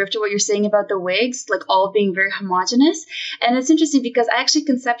catch the drift of what you're saying about the wigs, like all being very homogenous. And it's interesting because I actually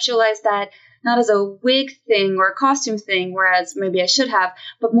conceptualized that not as a wig thing or a costume thing, whereas maybe I should have,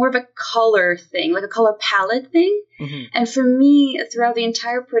 but more of a color thing, like a color palette thing. And for me, throughout the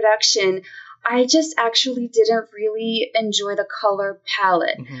entire production, I just actually didn't really enjoy the color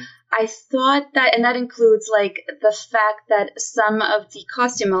palette. I thought that, and that includes like the fact that some of the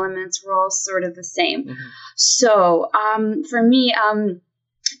costume elements were all sort of the same. So for me,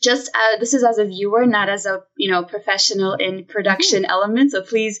 just this is as a viewer, not as a professional in production elements. So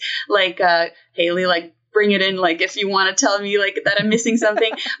please, Haley, bring it in, if you want to tell me that I'm missing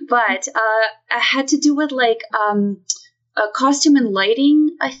something. But I had to do with costume and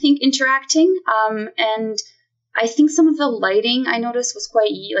lighting, I think, interacting. And I think some of the lighting I noticed was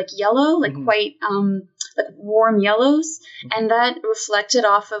quite yellow, quite warm yellows, and that reflected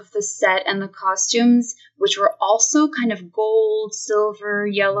off of the set and the costumes, which were also kind of gold, silver,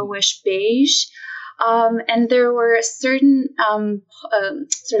 yellowish, beige. And there were certain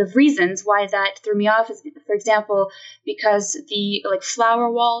sort of reasons why that threw me off. For example, because the flower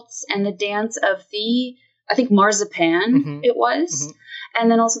waltz and the dance of the, I think, marzipan it was. And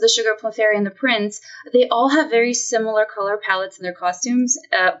then also the Sugar Plum Fairy and the Prince, they all have very similar color palettes in their costumes,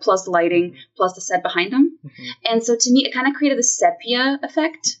 plus lighting, plus the set behind them. And so to me, it kind of created the sepia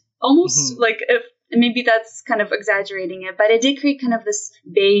effect, almost if maybe that's kind of exaggerating it, but it did create kind of this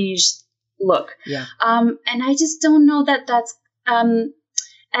beige look. And I just don't know that that's,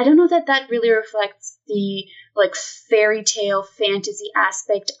 I don't know that that really reflects the fairy tale fantasy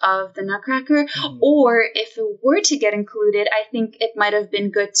aspect of the Nutcracker, or if it were to get included, I think it might have been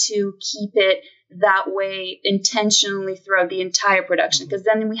good to keep it that way intentionally throughout the entire production, because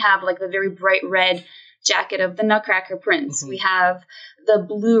then we have the very bright red jacket of the Nutcracker Prince. We have the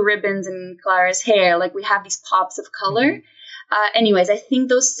blue ribbons in Clara's hair. We have these pops of color. Anyways, I think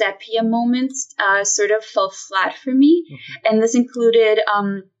those sepia moments sort of fell flat for me, and this included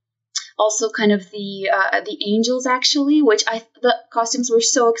also kind of the angels, actually, which the costumes were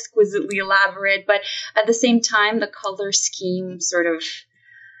so exquisitely elaborate, but at the same time, the color scheme sort of,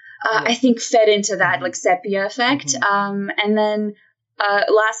 I think, fed into that sepia effect. And then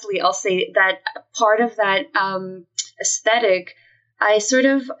lastly, I'll say that part of that aesthetic, I sort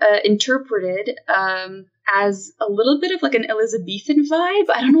of interpreted as a little bit of an Elizabethan vibe.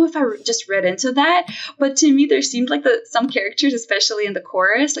 I don't know if I just read into that, but to me there seemed some characters, especially in the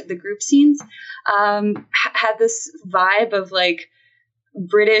chorus, the group scenes, had this vibe of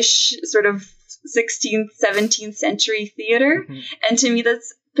British sort of 16th, 17th century theater. And to me,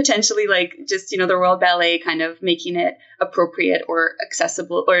 that's potentially like just, the Royal Ballet kind of making it appropriate or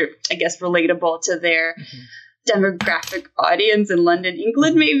accessible or I guess relatable to their demographic audience in London,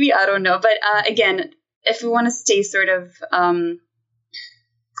 England, maybe. I don't know. But again, if we want to stay sort of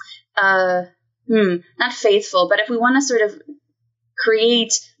not faithful, but if we want to sort of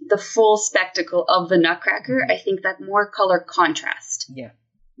create the full spectacle of the Nutcracker, I think that more color contrast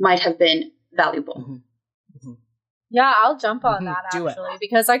might have been valuable. Yeah, I'll jump on that actually,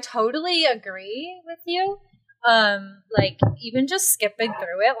 because I totally agree with you. Like even just skipping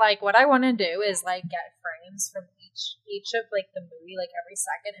through it, like what I want to do is like get frames from each of like the movie like every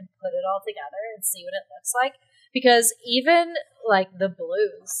second and put it all together and see what it looks like. Because even like the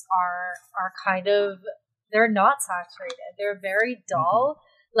blues are kind of, they're not saturated. They're very dull.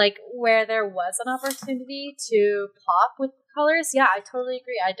 Like where there was an opportunity to pop with the colors. Yeah, I totally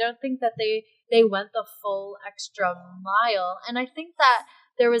agree. I don't think that they went the full extra mile. And I think that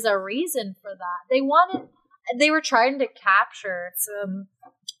there was a reason for that. They were trying to capture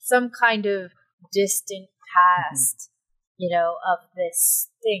some kind of distant past, of this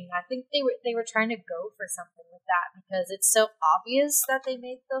thing. I think they were trying to go for something with that because it's so obvious that they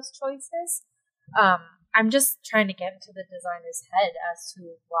made those choices. I'm just trying to get into the designer's head as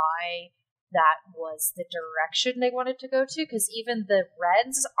to why that was the direction they wanted to go to, because even the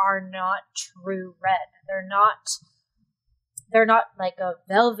reds are not true red. They're not like a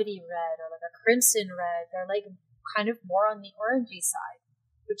velvety red or like a crimson red. They're like kind of more on the orangey side,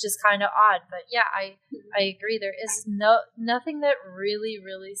 which is kind of odd. But yeah, I agree. There is nothing that really,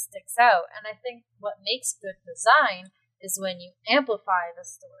 really sticks out. And I think what makes good design is when you amplify the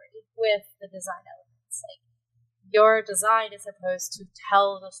story with the design elements. Like your design is supposed to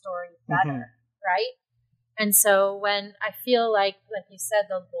tell the story better, right? And so when I feel like you said,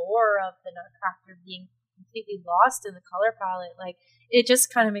 the lore of the Nutcracker being completely lost in the color palette, like it just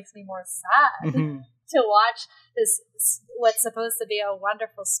kind of makes me more sad to watch this what's supposed to be a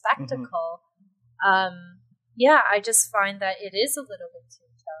wonderful spectacle. I just find that it is a little bit too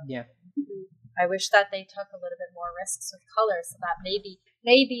tough. I wish that they took a little bit more risks with color, so that maybe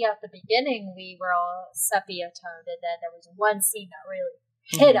at the beginning we were all sepia toned, and then there was one scene that really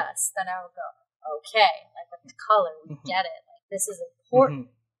hit us. Then I would go, okay, like with the color, we get it. Like this is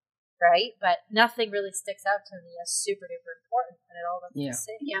important, right? But nothing really sticks out to me as super duper important, and it all looks the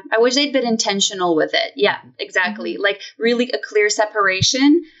same. Yeah, I wish they'd been intentional with it. Yeah, exactly. Like really a clear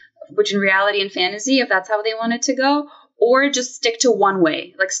separation between reality and fantasy, if that's how they wanted to go. Or just stick to one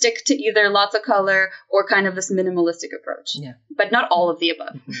way, like stick to either lots of color or kind of this minimalistic approach. Yeah, but not all of the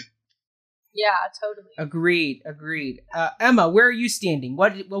above. Yeah, totally. Agreed. Emma, where are you standing?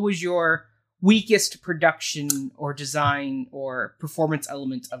 What was your weakest production or design or performance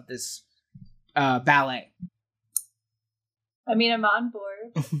element of this ballet? I mean, I'm on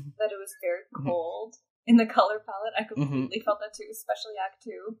board that it was very cold in the color palette. I completely felt that too, especially Act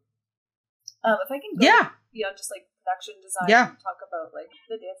 2. If I can go beyond just like production design and talk about like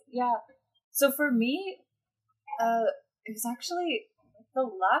the dance. So for me, it was actually the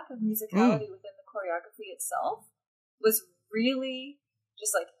lack of musicality within the choreography itself was really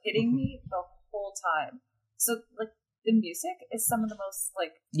just like hitting me the whole time. So like the music is some of the most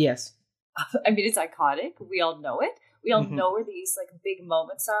like I mean, it's iconic. We all know it. We all know where these like big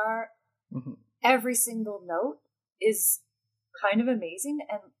moments are. Every single note is kind of amazing,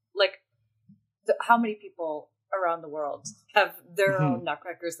 and like how many people around the world have their own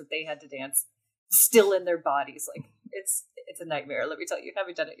Nutcrackers that they had to dance still in their bodies. Like it's a nightmare. Let me tell you,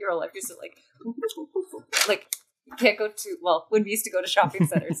 having done it your whole life, you're still like you can't go to, well, when we used to go to shopping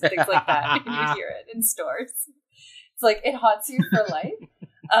centers and things like that, and you hear it in stores. It's like it haunts you for life.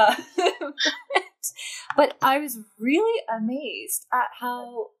 But I was really amazed at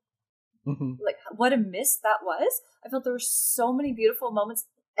how like what a miss that was. I felt there were so many beautiful moments,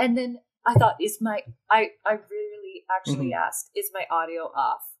 and then I thought, I really actually asked, is my audio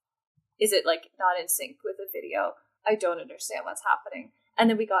off? Is it like not in sync with the video? I don't understand what's happening. And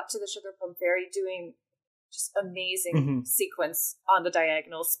then we got to the Sugar Plum Fairy doing just amazing sequence on the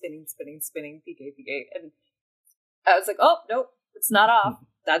diagonal, spinning, PK. And I was like, oh, no, it's not off.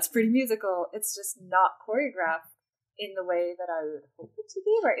 That's pretty musical. It's just not choreographed in the way that I would hope it to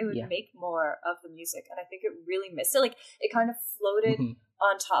be, where it would make more of the music. And I think it really missed it. Like it kind of floated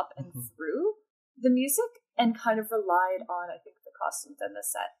on top and through the music and kind of relied on, I think, the costumes and the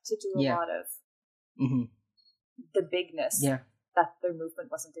set to do a lot of the bigness that their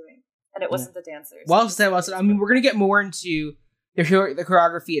movement wasn't doing. And it wasn't the dancers. Well said. I mean, we're going to get more into the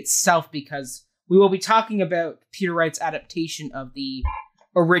choreography itself because we will be talking about Peter Wright's adaptation of the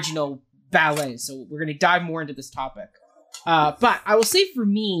original ballet. So we're going to dive more into this topic. But I will say for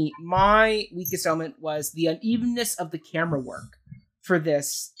me, my weakest element was the unevenness of the camera work for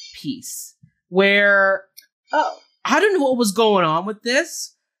this piece. Where, I don't know what was going on with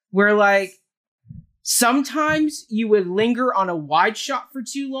this. Where, like, sometimes you would linger on a wide shot for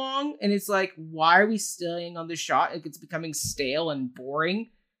too long. And it's like, why are we staying on the shot? Like, it's becoming stale and boring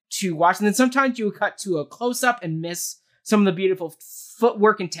to watch. And then sometimes you would cut to a close-up and miss some of the beautiful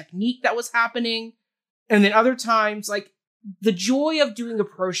footwork and technique that was happening. And then other times, like, the joy of doing a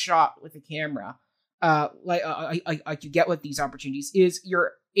pro shot with a camera, like you get with these opportunities, is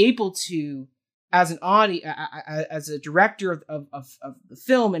you're able to, as an as a director of the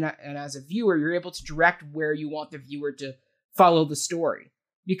film and as a viewer, you're able to direct where you want the viewer to follow the story.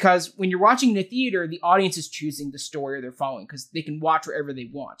 Because when you're watching in a theater, the audience is choosing the story they're following because they can watch wherever they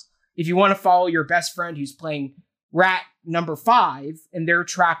want. If you want to follow your best friend who's playing rat number 5 and their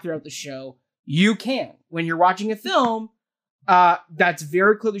track throughout the show, you can. When you're watching a film, that's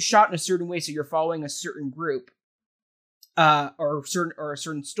very clearly shot in a certain way, so you're following a certain group, or a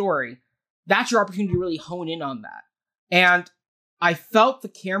certain story. That's your opportunity to really hone in on that. And I felt the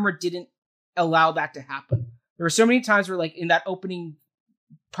camera didn't allow that to happen. There were so many times where, like, in that opening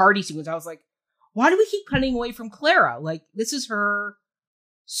party sequence, I was like, why do we keep cutting away from Clara? Like, this is her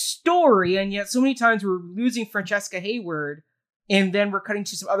story, and yet so many times we're losing Francesca Hayward, and then we're cutting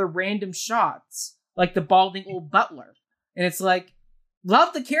to some other random shots, like the balding old butler. And it's like,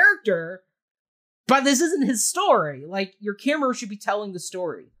 love the character, but this isn't his story. Like, your camera should be telling the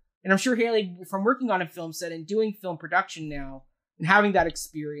story. And I'm sure Haley, from working on a film set and doing film production now, and having that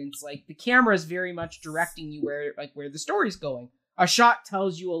experience, like, the camera is very much directing you where the story's going. A shot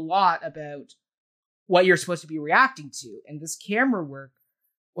tells you a lot about what you're supposed to be reacting to. And this camera work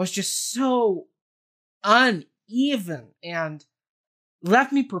was just so uneven and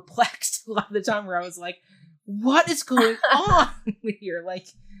left me perplexed a lot of the time, where I was like, what is going on here? Like,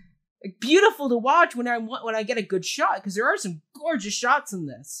 beautiful to watch when I get a good shot, because there are some gorgeous shots in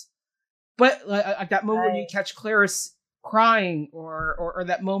this. But like that moment when you catch Clarice crying, or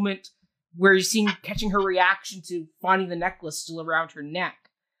that moment where you're catching her reaction to finding the necklace still around her neck,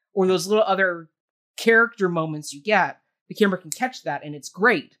 or those little other character moments you get, the camera can catch that, and it's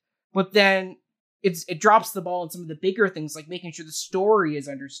great. But then it drops the ball in some of the bigger things, like making sure the story is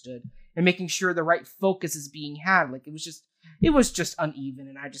understood and making sure the right focus is being had. Like, it was just uneven,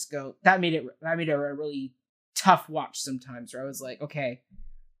 and I just go, that made it a really tough watch sometimes, where I was like, okay,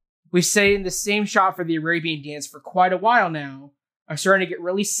 we've stayed in the same shot for the Arabian dance for quite a while now. I'm starting to get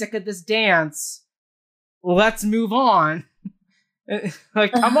really sick of this dance. Let's move on.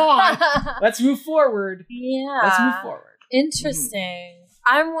 Like, come on, let's move forward. Yeah, let's move forward. Interesting.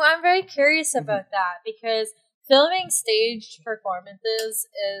 I'm very curious about that, because filming staged performances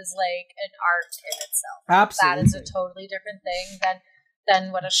is like an art in itself. Absolutely, that is a totally different thing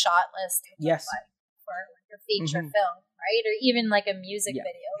than what a shot list would look like for like a feature film, right? Or even like a music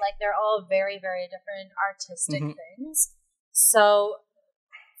video. Like, they're all very, very different artistic things. So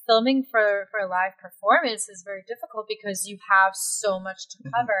filming for a live performance is very difficult, because you have so much to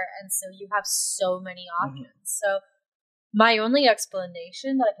cover, and so you have so many options. So my only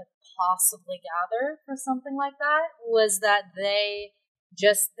explanation that I could possibly gather for something like that was that they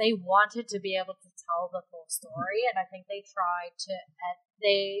wanted to be able to tell the full story, and I think they tried to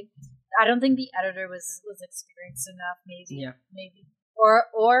I don't think the editor was experienced enough, maybe,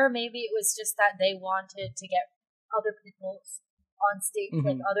 or maybe it was just that they wanted to get other people's on stage,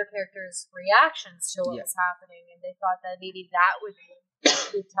 like other characters' reactions to what was happening, and they thought that maybe that would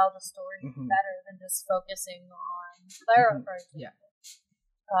tell the story better than just focusing on Clara, for example.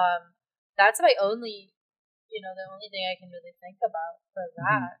 That's my only, the only thing I can really think about for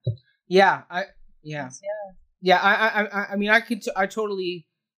that. I mean, I totally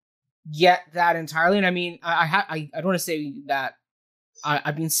get that entirely, and I mean, I don't want to say that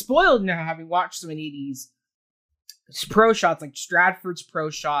I've been spoiled now, having watched so many of these pro shots, like Stratford's pro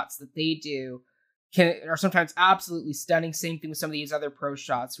shots that they do are sometimes absolutely stunning. Same thing with some of these other pro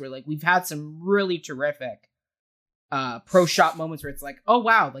shots, where, like, we've had some really terrific pro shot moments where it's like, oh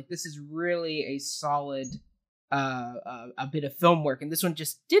wow, like, this is really a solid a bit of film work, and this one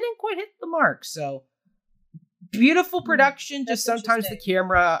just didn't quite hit the mark. So beautiful production, just sometimes the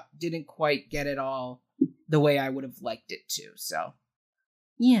camera didn't quite get it all the way I would have liked it to. So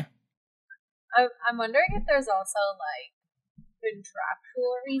yeah, I'm wondering if there's also like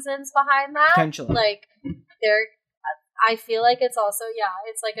contractual reasons behind that. Potentially, like I feel like it's also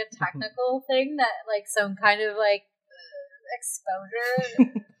it's like a technical thing that, like, some kind of like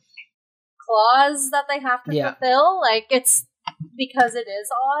exposure clause that they have to fulfill. Like, it's because it is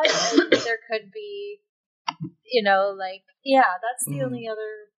odd, I think there could be, you know, like, yeah, that's the only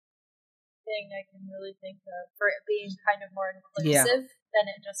other thing I can really think of for it being kind of more inclusive than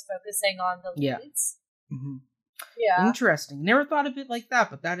it just focusing on the leads. Yeah. Interesting. Never thought of it like that,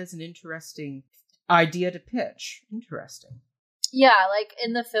 but that is an interesting idea to pitch. Interesting. Yeah, like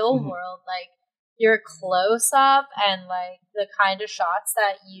in the film world, like your close up and like the kind of shots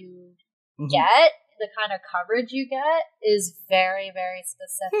that you get, the kind of coverage you get is very, very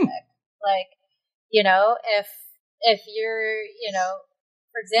specific. Like, you know, if you're, you know,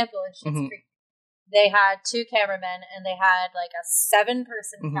 for example, in Schitt's Creek, they had 2 cameramen and they had like a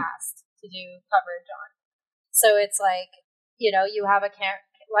 7-person cast to do coverage on. So it's like, you know, you have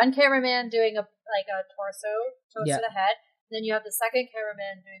one cameraman doing a torso to the head, and then you have the second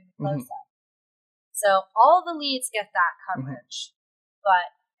cameraman doing the close up. So all the leads get that coverage,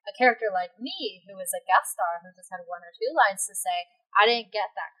 but a character like me, who is a guest star, who just had 1 or 2 lines to say, I didn't get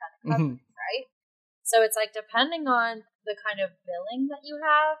that kind of coverage, right? So it's like depending on the kind of billing that you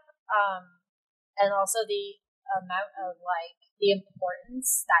have, and also the amount of like the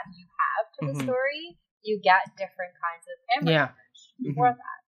importance that you have to the story, you get different kinds of camera coverage before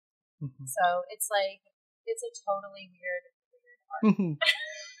that. So it's like it's a totally weird art.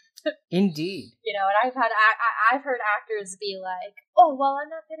 Indeed. You know, and I've heard actors be like, "Oh, well, I'm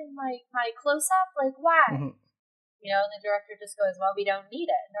not getting my close up. Like, why?" You know, and the director just goes, "Well, we don't need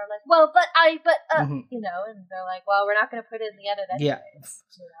it." And they're like, "Well, you know," and they're like, "Well, we're not going to put it in the edit anyways."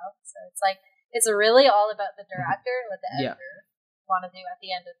 You know, so it's like it's really all about the director and what the editor want to do at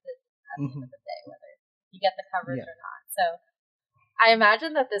the end of the day, whether you get the coverage or not. So I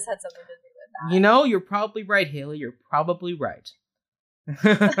imagine that this had something to do with that. You know, you're probably right, Haley. You're probably right.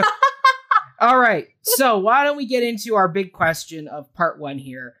 All right, so why don't we get into our big question of part 1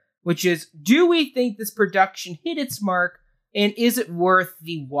 here, which is, do we think this production hit its mark, and is it worth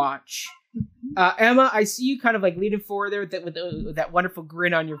the watch? Emma, I see you kind of like leaning forward there with that wonderful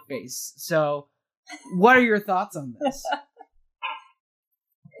grin on your face. So what are your thoughts on this?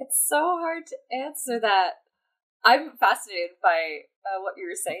 It's so hard to answer that. I'm fascinated by what you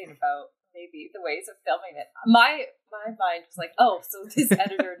were saying about maybe the ways of filming it. My mind was like, oh, so this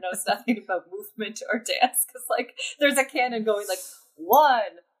editor knows nothing about movement or dance, because like there's a cannon going like 1,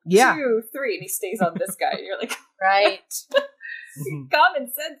 2, 3, and he stays on this guy. And you're like, right.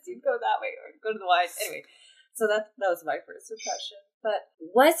 Common sense, you go that way or go to the line. Anyway, so that was my first impression. But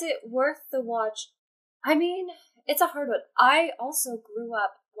was it worth the watch? I mean, it's a hard one. I also grew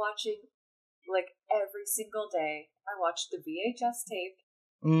up watching like every single day. I watched the VHS tape.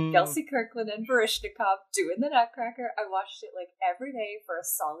 Kelsey Kirkland and Barishnikov doing the Nutcracker. I watched it like every day for a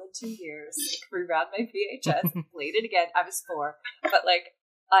solid 2 years. Rewound my VHS, played it again. I was 4, but like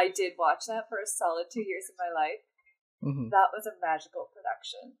I did watch that for a solid 2 years of my life. That was a magical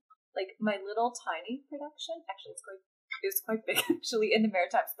production. Like my little tiny production, actually it was quite big actually in the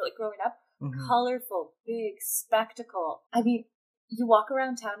Maritimes, but like growing up, colorful, big spectacle. I mean, you walk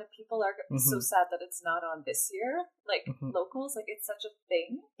around town and people are so sad that it's not on this year. Like locals, like it's such a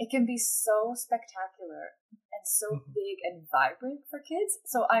thing. It can be so spectacular and so big and vibrant for kids.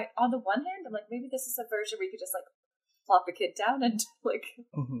 So on the one hand, I'm like, maybe this is a version where you could just like plop a kid down and like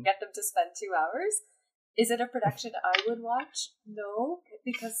get them to spend 2 hours. Is it a production I would watch? No,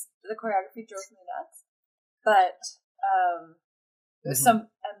 because the choreography drove me nuts. But there's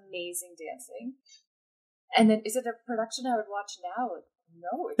some amazing dancing. And then, is it a production I would watch now?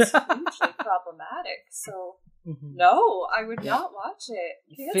 No, it's hugely problematic. So, no, I would not watch it.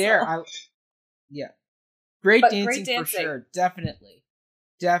 Cancel. Fair. Great dancing for sure. Definitely.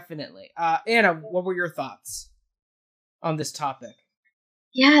 Anna, what were your thoughts on this topic?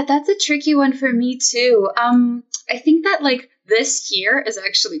 Yeah, that's a tricky one for me too. I think that like this year is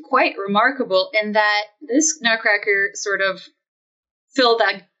actually quite remarkable in that this Nutcracker sort of filled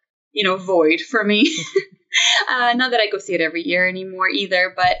that, void for me. Not that I go see it every year anymore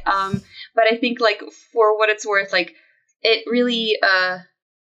either, but I think like for what it's worth, like it really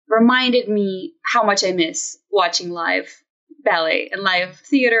reminded me how much I miss watching live ballet and live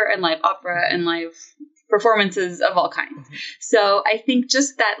theater and live opera and live performances of all kinds. So I think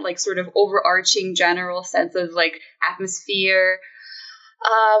just that like sort of overarching general sense of like atmosphere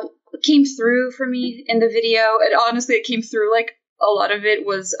came through for me in the video. And honestly, it came through like a lot of it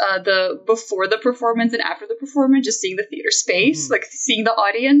was the before the performance and after the performance, just seeing the theater space, like seeing the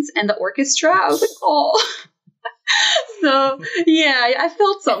audience and the orchestra. I was like, oh. So yeah, I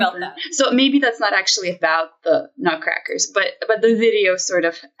felt something. I felt that. So maybe that's not actually about the Nutcrackers, but the video sort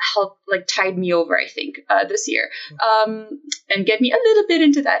of helped, like tied me over, I think, this year, and get me a little bit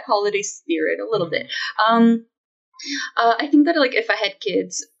into that holiday spirit, a little bit. I think that like if I had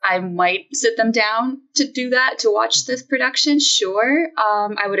kids, I might sit them down to do that, to watch this production. Sure.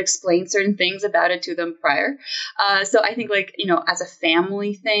 I would explain certain things about it to them prior. So I think like, you know, as a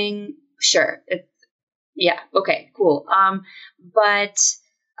family thing, sure. Yeah. Okay, cool. But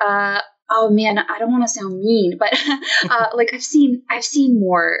oh man, I don't want to sound mean, but like I've seen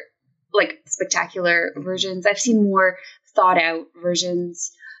more like spectacular versions. I've seen more thought out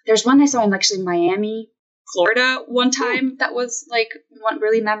versions. There's one I saw in actually Miami, Florida one time that was like one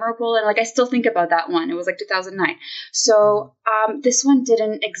really memorable, and like I still think about that one. It was like 2009. So this one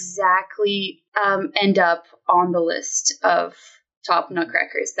didn't exactly end up on the list of top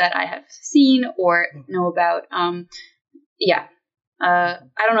Nutcrackers that I have seen or know about. Yeah, I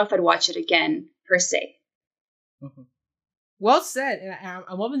don't know if I'd watch it again per se. Well said. And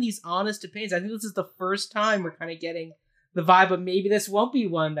I'm loving these honest opinions. I think this is the first time we're kind of getting the vibe of maybe this won't be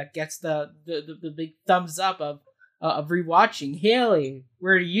one that gets the big thumbs up of rewatching. Haley,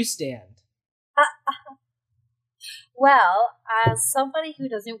 where do you stand? Well, as somebody who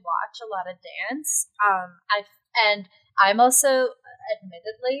doesn't watch a lot of dance, I'm also,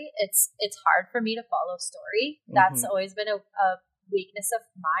 admittedly, it's hard for me to follow story. That's always been a weakness of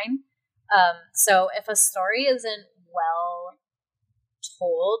mine. So if a story isn't well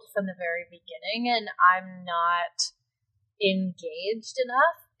told from the very beginning and I'm not engaged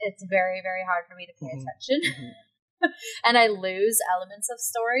enough, it's very, very hard for me to pay attention. And I lose elements of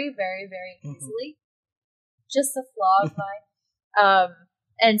story very, very easily. Just a flaw of mine.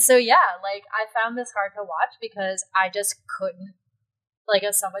 And so, yeah, like I found this hard to watch because I just couldn't, like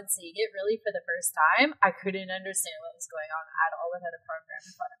as someone seeing it really for the first time, I couldn't understand what was going on at all without a program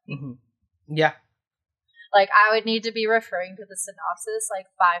in front of me. Yeah. Like I would need to be referring to the synopsis like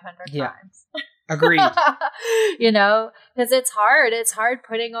 500 times. Agreed. You know, because it's hard. It's hard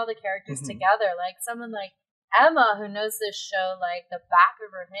putting all the characters together. Like someone like Emma, who knows this show like the back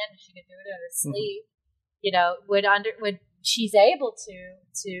of her hand, she could do it in her sleep. You know, would she's able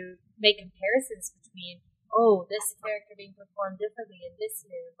to make comparisons between this character being performed differently in this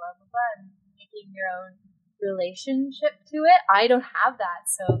year, blah blah blah, and making your own relationship to it. I don't have that,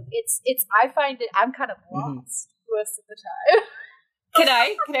 so it's I find it, I'm kind of lost most of the time. Can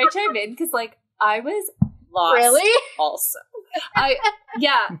I chime in? Because like I was lost. Really? Also,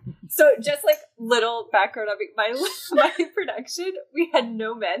 so just like little background on my production, we had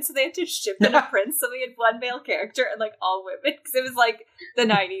no men, so they had to ship in a prince. So we had one male character and like all women, because it was like the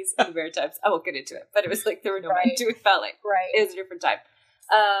 90s and the Maritimes. I won't get into it, but it was like there were no men doing ballet. Right. It was a different time.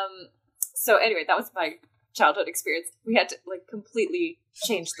 So anyway, that was my childhood experience. We had to like completely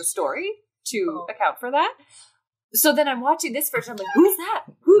change the story to account for that. So then I'm watching this version. I'm like, who's that?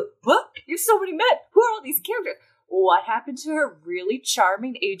 What? There's so many men. Who are all these characters? What happened to her really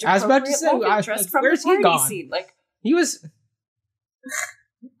charming age-appropriate love interest from the party scene? Like he was.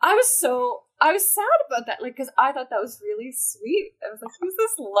 I was sad about that, like, because I thought that was really sweet. I was like, who's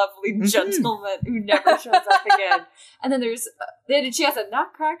this lovely gentleman who never shows up again? And then then she has a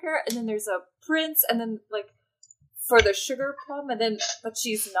Nutcracker, and then there's a prince, and then like for the sugar plum, but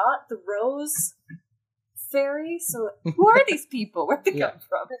she's not the rose fairy. So who are these people? Where'd they come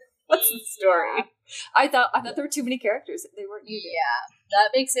from? What's the story? I thought there were too many characters. They weren't needed. Yeah, that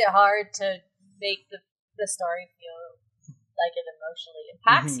makes it hard to make the story feel like it emotionally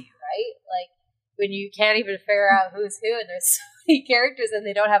impacts you, right? Like when you can't even figure out who's who, and there's so many characters and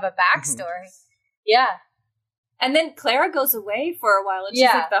they don't have a backstory. Yeah. And then Clara goes away for a while, and she's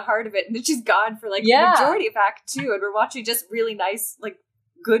like the heart of it, and then she's gone for like the majority of Act 2, and we're watching just really nice, like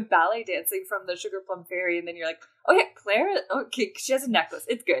good ballet dancing from the Sugar Plum Fairy, and then you're like, oh yeah, Clara, okay, she has a necklace,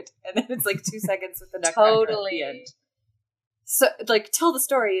 it's good, and then it's like 2 seconds with the Nutcracker at the end. So, like, tell the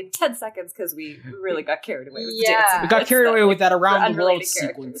story in 10 seconds, because we really got carried away with the dancing. We got carried away with that around the world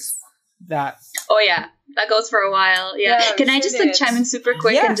sequence. That. Oh yeah, that goes for a while. Yeah. Can I just like chime in super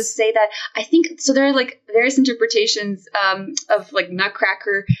quick and just say that I think so? There are like various interpretations of like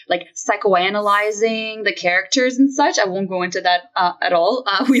Nutcracker, like psychoanalyzing the characters and such. I won't go into that at all.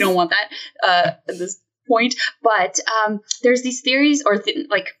 We don't want that at this point. But there's these theories or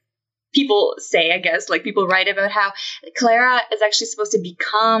like people say, I guess, like people write about how Clara is actually supposed to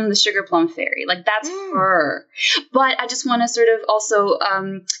become the Sugar Plum Fairy. Like that's her. But I just want to sort of also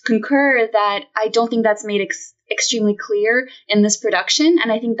concur that I don't think that's made extremely clear in this production.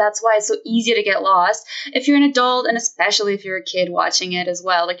 And I think that's why it's so easy to get lost. If you're an adult, and especially if you're a kid watching it as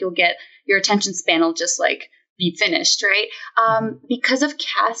well, like you'll get your attention span will just like be finished, right? Because of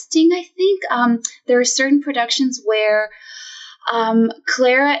casting, I think there are certain productions where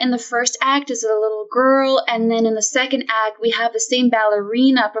Clara in the first act is a little girl, and then in the second act we have the same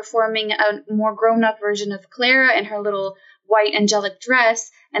ballerina performing a more grown-up version of Clara in her little white angelic dress,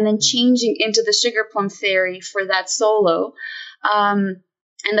 and then changing into the Sugar Plum Fairy for that solo, and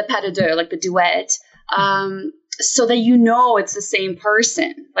the pas de deux, like the duet, so that you know it's the same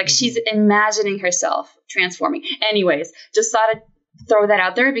person. Like she's imagining herself transforming. Anyways, just thought I'd throw that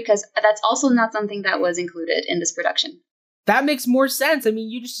out there because that's also not something that was included in this production. That makes more sense. I mean,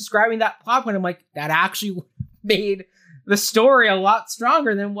 you just describing that plot point, I'm like, that actually made the story a lot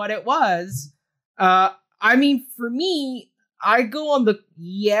stronger than what it was. I mean, for me, I go on the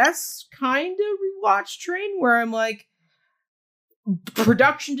yes kind of rewatch train where I'm like,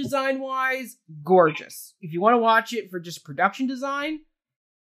 production design wise, gorgeous. If you want to watch it for just production design,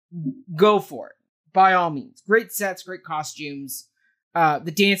 go for it. By all means. Great sets, great costumes.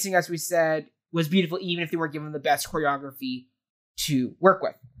 The dancing, as we said, was beautiful, even if they weren't given the best choreography to work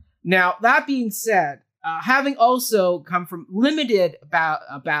with. Now, that being said, having also come from limited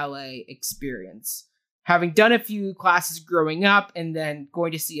ballet experience, having done a few classes growing up and then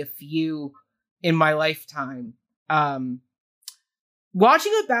going to see a few in my lifetime,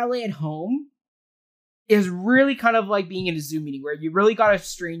 watching a ballet at home is really kind of like being in a Zoom meeting where you really got to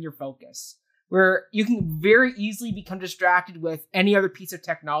strain your focus, where you can very easily become distracted with any other piece of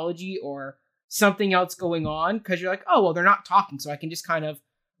technology or something else going on because you're like, oh, well, they're not talking, so I can just kind of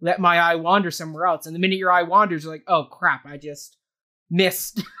let my eye wander somewhere else. And the minute your eye wanders, you're like, oh, crap, I just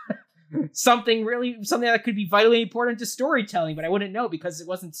missed something that could be vitally important to storytelling, but I wouldn't know because it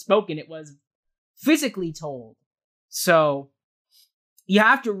wasn't spoken. It was physically told. So you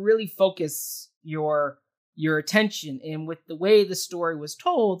have to really focus your attention. And with the way the story was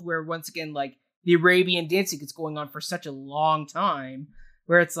told, where once again, like the Arabian dancing is going on for such a long time,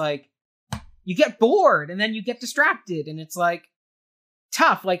 where it's like, you get bored and then you get distracted and it's like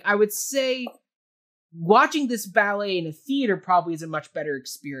tough. Like I would say watching this ballet in a theater probably is a much better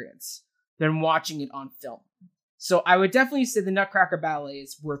experience than watching it on film. So I would definitely say the Nutcracker Ballet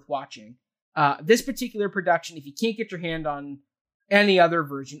is worth watching. This particular production, if you can't get your hand on any other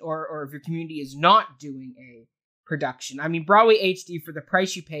version or if your community is not doing a production, I mean, Broadway HD for the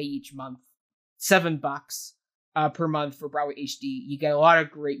price you pay each month, $7 per month for Broadway HD, you get a lot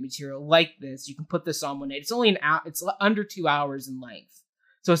of great material like this. You can put this on one night. It's only it's under 2 hours in length.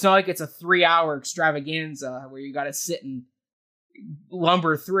 So it's not like it's a 3-hour extravaganza where you got to sit and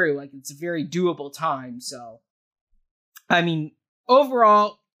lumber through. Like it's a very doable time. So, I mean,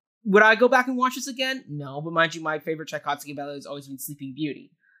 overall, would I go back and watch this again? No, but mind you, my favorite Tchaikovsky ballet has always been Sleeping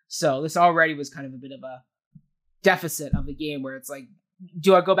Beauty. So this already was kind of a bit of a deficit of the game where it's like,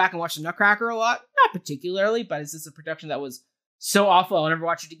 do I go back and watch the Nutcracker a lot? Not particularly, but is this a production that was so awful I'll never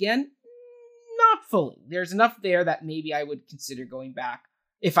watch it again? Not fully. There's enough there that maybe I would consider going back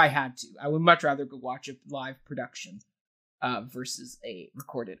if I had to. I would much rather go watch a live production versus a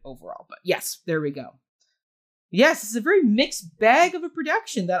recorded overall. But yes, there we go. Yes, it's a very mixed bag of a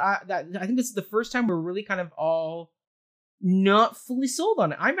production that I think this is the first time we're really kind of all not fully sold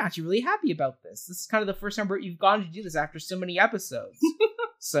on it. I'm actually really happy about this. This is kind of the first time you've gone to do this after so many episodes.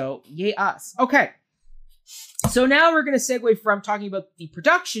 So, yay us. Okay. So now we're going to segue from talking about the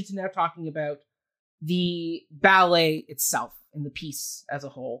production to now talking about the ballet itself and the piece as a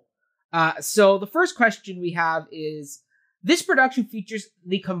whole. So the first question we have is, this production features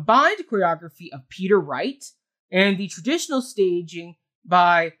the combined choreography of Peter Wright and the traditional staging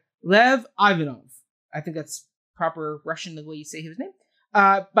by Lev Ivanov. I think that's proper Russian, the way you say his name.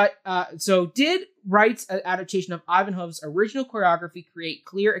 So did Wright's adaptation of Ivanov's original choreography create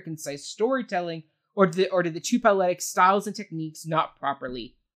clear and concise storytelling, or did the two balletic styles and techniques not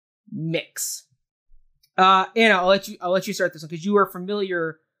properly mix? Anna, I'll let you start this one because you are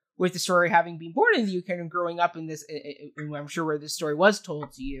familiar with the story, having been born in the UK and growing up in this. I'm sure where this story was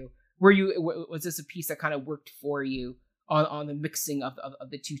told to you. Was this a piece that kind of worked for you on the mixing of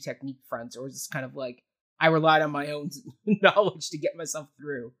the two technique fronts, or was this kind of like, I relied on my own knowledge to get myself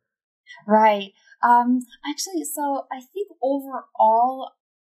through? Right. Actually, so I think overall,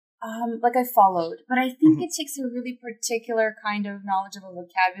 like I followed, but I think it takes a really particular kind of knowledge of a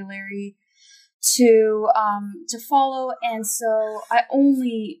vocabulary to follow, and so I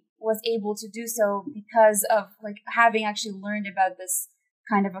only was able to do so because of like having actually learned about this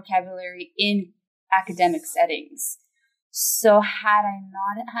kind of vocabulary in academic settings. So had I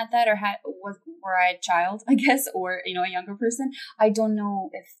not had that, or were I a child, I guess, or a younger person, I don't know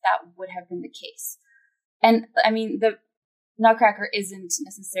if that would have been the case. And I mean, the Nutcracker isn't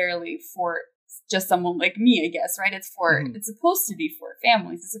necessarily for just someone like me, I guess, right? It's supposed to be for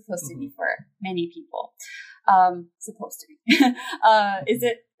families. It's supposed to be for many people. Supposed to be. Is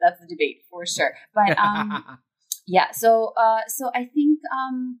it? That's the debate for sure. But yeah, so I think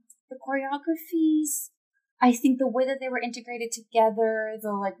the choreographies, I think the way that they were integrated together,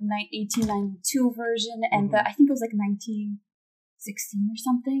 the like 1892 version and I think it was like 1916 or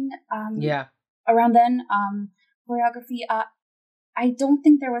something. Around then, choreography. I don't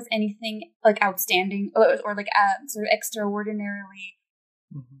think there was anything like outstanding or like sort of extraordinarily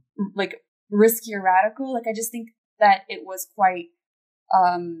like risky or radical. Like I just think that it was quite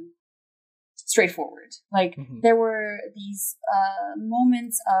straightforward. Like there were these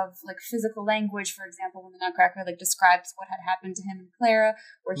moments of like physical language, for example, when the Nutcracker like describes what had happened to him and Clara,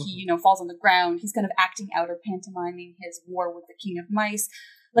 where he falls on the ground. He's kind of acting out or pantomiming his war with the King of Mice.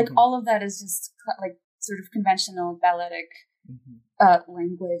 Like all of that is just like sort of conventional balletic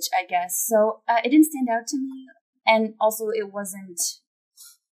language, I guess. So it didn't stand out to me, and also it wasn't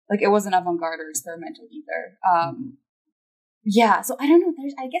avant-garde or experimental either. Yeah, so I don't know.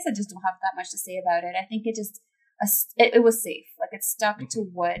 I guess I just don't have that much to say about it. I think it just it was safe. Like it stuck to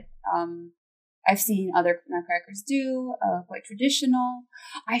what I've seen other Nutcrackers do, quite traditional.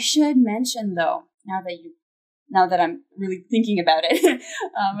 I should mention though, now that I'm really thinking about it,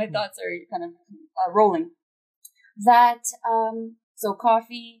 my thoughts are kind of rolling. That so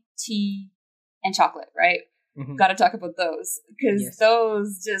coffee, tea, and chocolate, right? Got to talk about those because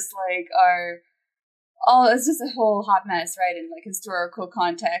those just like are. Oh, it's just a whole hot mess, right, in like historical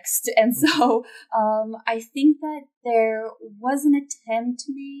context. And so I think that there was an attempt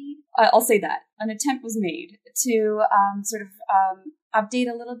made, I'll say that, an attempt was made to sort of update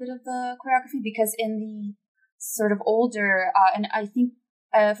a little bit of the choreography, because in the sort of older, and I think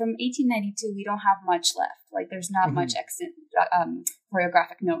from 1892, we don't have much left. Like there's not much extant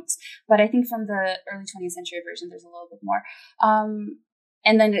choreographic notes. But I think from the early 20th century version, there's a little bit more.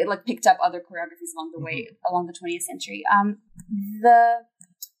 And then it like picked up other choreographies along the way, along the 20th century.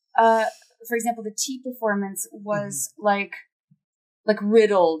 For example, the tea performance was like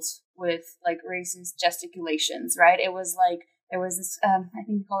riddled with like racist gesticulations, right? It was like, there was this, I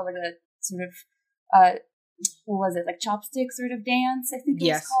think we call it like a sort of, what was it, like chopstick sort of dance, I think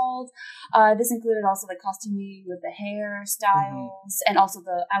it was called. This included also like costuming with the hairstyles and also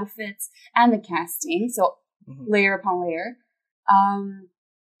the outfits and the casting. So layer upon layer.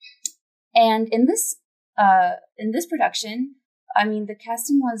 And in this production, I mean, the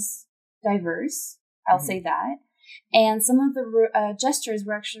casting was diverse. I'll say that. And some of the gestures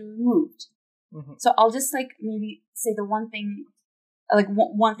were actually removed. So I'll just like maybe say the one thing, like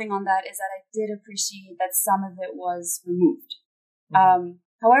one thing on that is that I did appreciate that some of it was removed.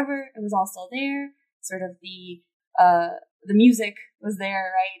 However, it was all still there. Sort of the music was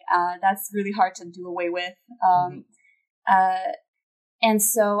there, right? That's really hard to do away with. And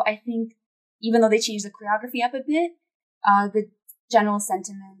so I think even though they changed the choreography up a bit, the general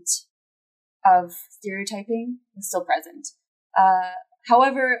sentiment of stereotyping was still present.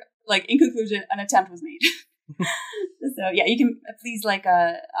 However, like in conclusion, an attempt was made. So yeah, you can please like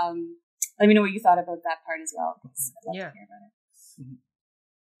let me know what you thought about that part as well. I'd love to hear about it.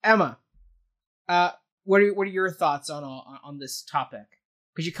 Emma, what are your thoughts on this topic?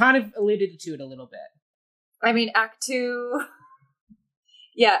 Because you kind of alluded to it a little bit. I mean, Act 2.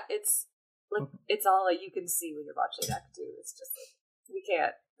 Yeah, it's like it's all like you can see when you're watching Act 2. It's just like we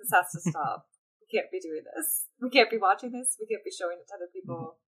can't. This has to stop. We can't be doing this. We can't be watching this. We can't be showing it to other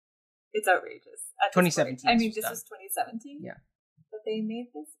people. It's outrageous. 2017. I mean, this was 2017. Yeah, that they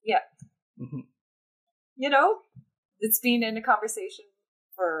made this. Yeah. You know, it's been in a conversation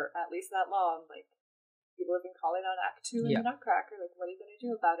for at least that long. Like people have been calling on Act 2 in the Nutcracker. Like, what are you going to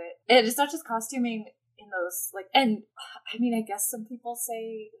do about it? And it's not just costuming. In those, like, and I mean, I guess some people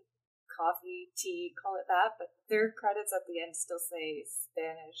say coffee, tea, call it that, but their credits at the end still say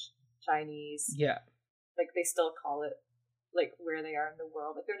Spanish, Chinese. Yeah. Like, they still call it, like, where they are in the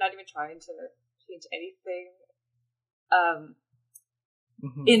world. Like, they're not even trying to change anything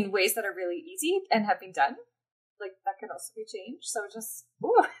in ways that are really easy and have been done. Like, that can also be changed. So just,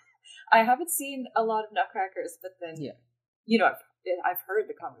 I haven't seen a lot of Nutcrackers, but then, you know, I've heard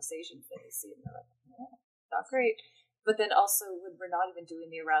the conversations that I see, and they're like, not great. But then also, when we're not even doing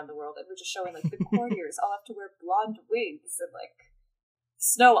the around the world, and we're just showing like the courtiers all have to wear blonde wigs, and like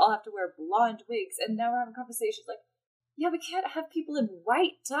Snow all have to wear blonde wigs, and now we're having conversations like, yeah, we can't have people in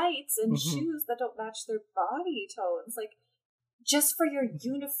white tights and shoes that don't match their body tones. Like, just for your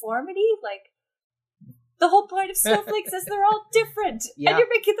uniformity, like the whole point of snowflakes is they're all different, and you're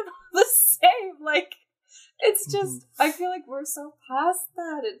making them all the same. Like, It's just, I feel like we're so past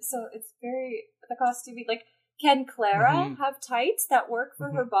that. And so it's very, the costuming, like, can Clara have tights that work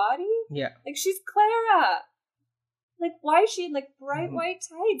for her body? Yeah. Like, she's Clara. Like, why is she in, like, bright white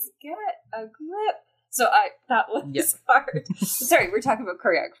tights? Get a grip. So that was hard. Sorry, we're talking about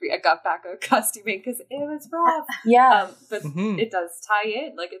choreography. I got back on costuming because it was rough. Yeah. But it does tie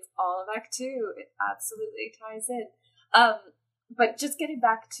in. Like, it's all of Act 2. It absolutely ties in. But just getting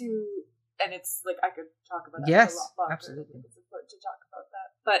back to, and it's like, I could talk about that for a lot longer. Absolutely. It's important to talk about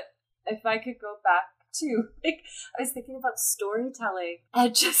that. But if I could go back to, like, I was thinking about storytelling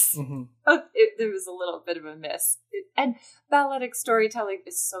and just, there was a little bit of a miss. And balletic storytelling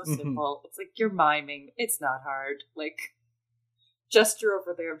is so simple. It's like you're miming. It's not hard. Like, gesture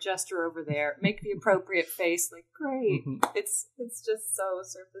over there, make the appropriate face. Like, great. It's just so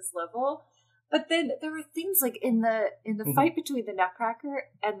surface level. But then there were things like in the fight between the Nutcracker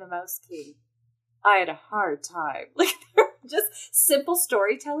and the Mouse King, I had a hard time. Like, just simple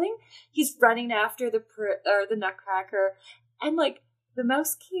storytelling. He's running after the Nutcracker, and like the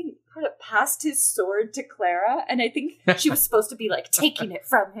Mouse King kind of passed his sword to Clara, and I think she was supposed to be like taking it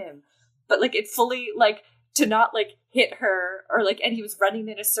from him, but like it fully like to not like hit her or like, and he was running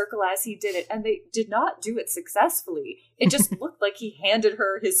in a circle as he did it, and they did not do it successfully. It just looked like he handed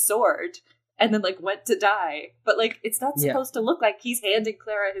her his sword and then like went to die, but like it's not supposed to look like he's handing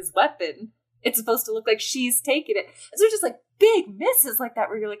Clara his weapon. It's supposed to look like she's taking it. And so just like big misses like that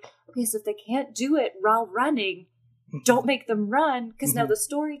where you're like, okay, so if they can't do it while running, don't make them run because now the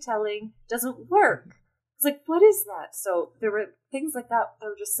storytelling doesn't work. It's like, what is that? So there were things like that that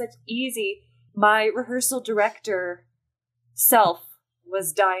were just such easy. My rehearsal director self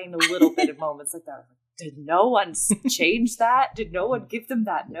was dying a little bit at moments like that. Did no one change that? Did no one give them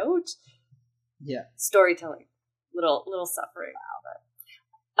that note? Yeah. Storytelling. Little suffering.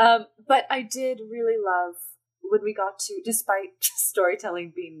 But I did really love when we got to, despite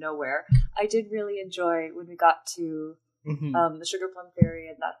storytelling being nowhere, I did really enjoy when we got to the Sugar Plum Fairy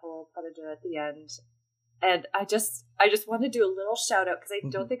and that whole pas de deux at the end. And I just want to do a little shout out because I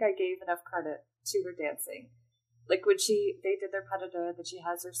don't think I gave enough credit to her dancing. Like when they did their pas de deux, then she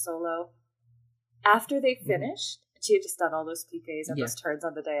has her solo. After they finished, she had just done all those piqués and those turns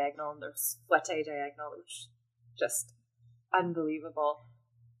on the diagonal and the fouette diagonal, which just unbelievable.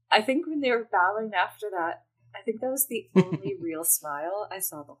 I think when they were bowing after that, I think that was the only real smile I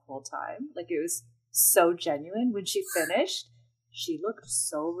saw the whole time. Like, it was so genuine. When she finished, she looked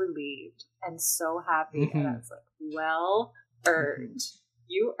so relieved and so happy. And I was like, well earned.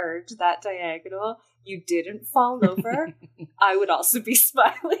 You earned that diagonal. You didn't fall over. I would also be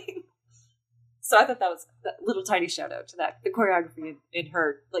smiling. So I thought that was a little tiny shout out to that. The choreography in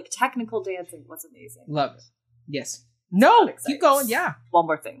her, like, technical dancing was amazing. Love it. Yes. No, keep going. Yeah. One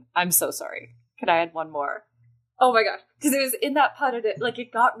more thing. I'm so sorry. Can I add one more? Oh my god. Because it was in that pas de deux, like,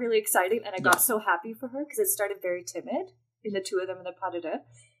 it got really exciting and I got so happy for her because it started very timid in the two of them in the pas de deux.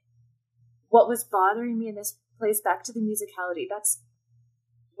 What was bothering me in this plays back to the musicality. That's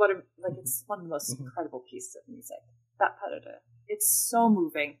what it's one of the most incredible pieces of music. That pas de deux. It's so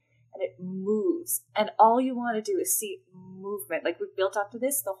moving and it moves. And all you want to do is see movement. Like, we've built up to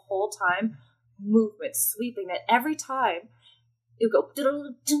this the whole time. Movement, sweeping it every time. It would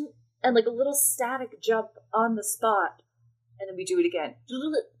go and like a little static jump on the spot, and then we do it again.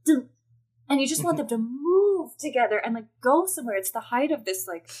 And you just want them to move together and like go somewhere. It's the height of this,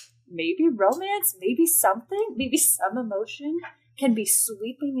 like, maybe romance, maybe something, maybe some emotion can be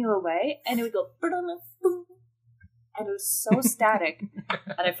sweeping you away, and it would go boom, and it was so static,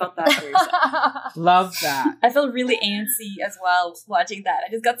 and I felt that very sad. Love that. I felt really antsy as well watching that. I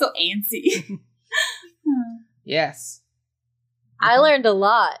just got so antsy. Yes. I learned a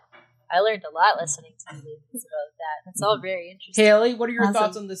lot. Listening to you about that. It's all very interesting. Haley, what are your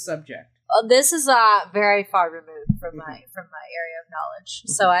thoughts on this subject? This is very far removed from my area of knowledge,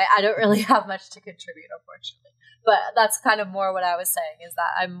 so I don't really have much to contribute, unfortunately. But that's kind of more what I was saying, is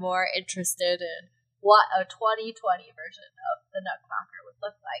that I'm more interested in what a 2020 version of the Nutcracker would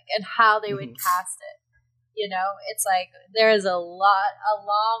look like and how they would cast it. You know, it's like there is a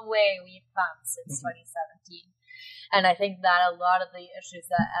long way we've come since 2017. And I think that a lot of the issues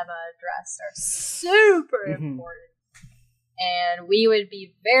that Emma addressed are super important. And we would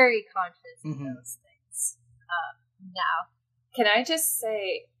be very conscious of those things now. Can I just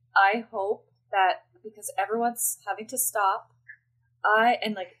say, I hope that because everyone's having to stop,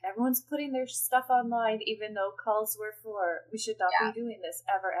 everyone's putting their stuff online, even though calls were for, we should not be doing this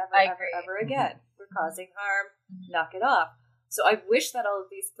ever again. We're causing harm. Knock it off. So I wish that all of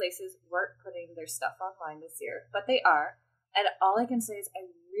these places weren't putting their stuff online this year, but they are. And all I can say is I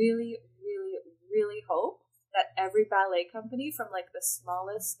really, really, really hope that every ballet company, from like the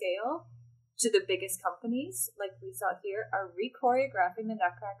smallest scale to the biggest companies, like we saw here, are re-choreographing the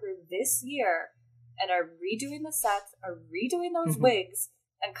Nutcracker this year and are redoing the sets, are redoing those wigs,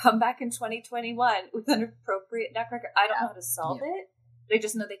 and come back in 2021 with an appropriate Nutcracker. I don't know how to solve it. They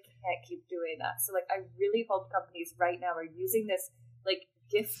just know they can't keep doing that. So, like, I really hope companies right now are using this, like,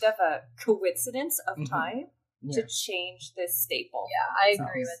 gift of a coincidence of time to change this staple. Yeah, I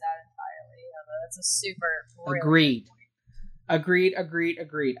agree with that entirely. That's a super agreed. Agreed.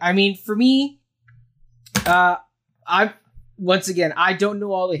 I mean, for me, I don't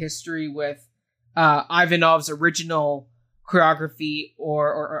know all the history with Ivanov's original choreography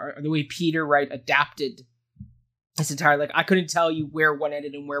or the way Peter Wright adapted this entire, like, I couldn't tell you where one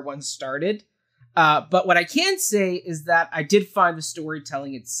ended and where one started. But what I can say is that I did find the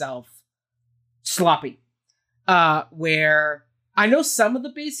storytelling itself sloppy. Where I know some of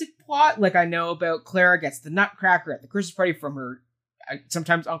the basic plot, like I know about Clara gets the Nutcracker at the Christmas party from her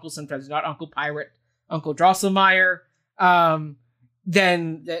sometimes uncle, sometimes not uncle pirate, Uncle Drosselmeyer.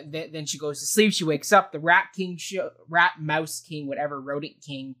 Then she goes to sleep. She wakes up. The Rat Mouse King, whatever, Rodent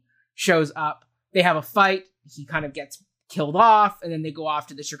King shows up. They have a fight. He kind of gets killed off, and then they go off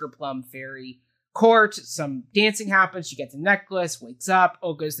to the Sugar Plum Fairy court. Some dancing happens. She gets a necklace. Wakes up.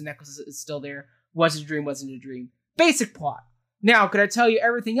 Oh, goes, the necklace is still there. Wasn't a dream. Wasn't a dream. Basic plot. Now, could I tell you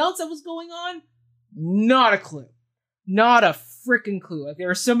everything else that was going on? Not a clue. Not a freaking clue. Like,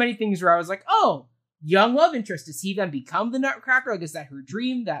 there are so many things where I was like, oh, young love interest. Does he then become the Nutcracker? Like, is that her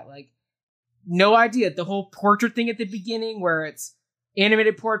dream? That, like, no idea. The whole portrait thing at the beginning where it's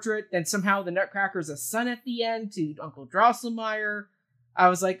animated portrait, then somehow the Nutcracker is a son at the end to Uncle Drosselmeyer. I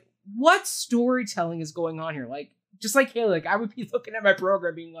was like, what storytelling is going on here? Like, just like Haley, like, I would be looking at my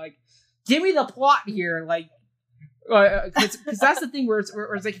program being like, give me the plot here. Like, because that's the thing where it's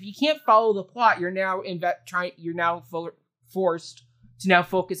like, if you can't follow the plot, you're now forced to now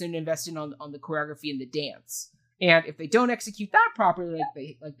focus and invest in on the choreography and the dance. And if they don't execute that properly,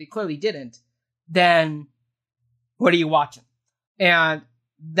 like they clearly didn't, then what are you watching? And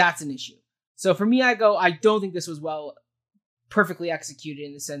that's an issue. So for me, I don't think this was perfectly executed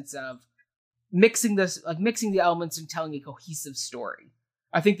in the sense of mixing the elements and telling a cohesive story.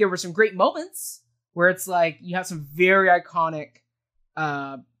 I think there were some great moments where it's like you have some very iconic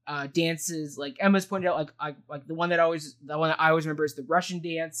dances, like Emma's pointed out, like the one that I always remember is the Russian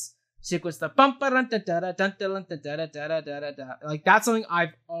dance sequence, the bum ba dun da da da dun da da da da da. Like, that's something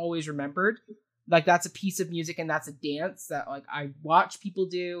I've always remembered. Like, that's a piece of music and that's a dance that, like, I watch people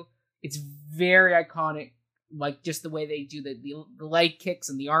do. It's very iconic. Like, just the way they do the leg kicks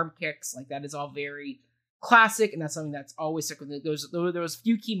and the arm kicks, like, that is all very classic, and that's something that's always stuck with me. There was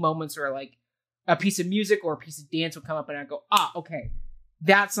few key moments where, like, a piece of music or a piece of dance would come up and I go, okay,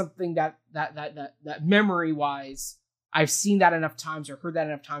 that's something that memory wise, I've seen that enough times or heard that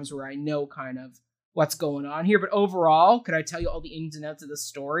enough times where I know kind of what's going on here. But overall, could I tell you all the ins and outs of the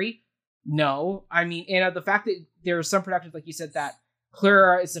story? No. I mean, and the fact that there are some productions, like you said, that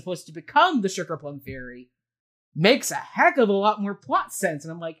Clara is supposed to become the Sugar Plum Fairy makes a heck of a lot more plot sense.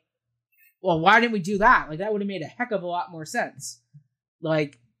 And I'm like, well, why didn't we do that? Like, that would have made a heck of a lot more sense.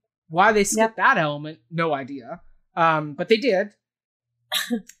 Like, why they skipped that element, no idea. But they did.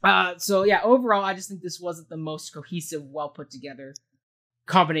 So yeah, overall, I just think this wasn't the most cohesive, well put together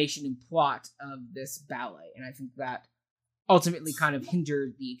combination and plot of this ballet. And I think that ultimately kind of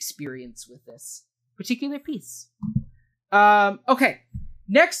hindered the experience with this particular piece. Okay.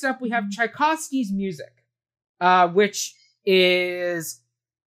 Next up, we have Tchaikovsky's music, which is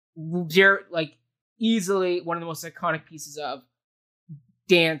like easily one of the most iconic pieces of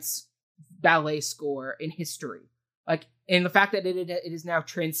dance ballet score in history. Like, and the fact that it is now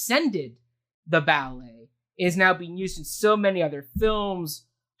transcended the ballet, is now being used in so many other films,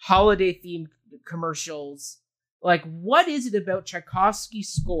 holiday themed commercials. Like, what is it about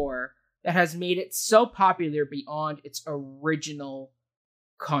Tchaikovsky's score that has made it so popular beyond its original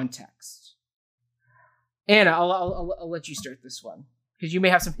context? Anna, I'll let you start this one, because you may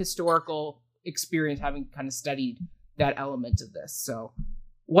have some historical experience having kind of studied that element of this. So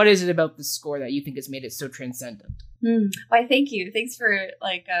what is it about the score that you think has made it so transcendent? Why, thank you. Thanks for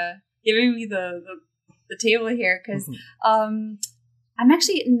giving me the table here, because I'm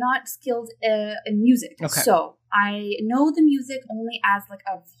actually not skilled in music. Okay. So I know the music only as like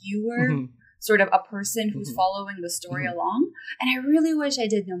a viewer, sort of a person who's following the story along. And I really wish I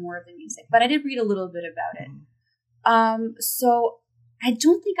did know more of the music, but I did read a little bit about it. So I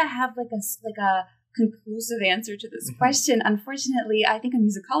don't think I have like a conclusive answer to this question. Unfortunately, I think a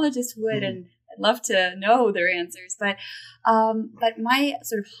musicologist would, and I'd love to know their answers. But my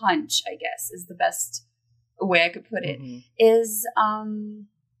sort of hunch, I guess, is the best a way I could put it, Mm-hmm.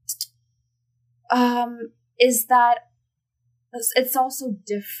 is that it's also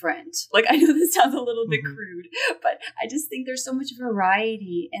different. Like, I know this sounds a little bit Mm-hmm. crude, but I just think there's so much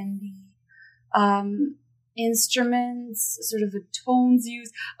variety in the instruments, sort of the tones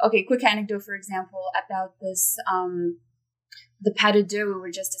used. Okay, quick anecdote, for example, about this, the pas de deux we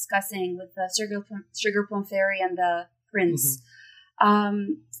were just discussing with the Sugar Plum Fairy and the Prince.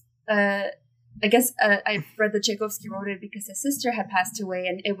 I guess I read that Tchaikovsky wrote it because his sister had passed away,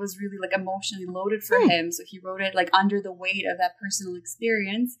 and it was really like emotionally loaded for him. So he wrote it like under the weight of that personal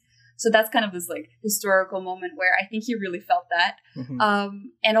experience. So that's kind of this like historical moment where I think he really felt that.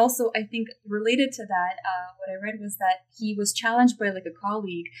 And also I think related to that, what I read was that he was challenged by like a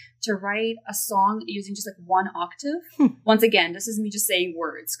colleague to write a song using just like one octave. Once again, this is me just saying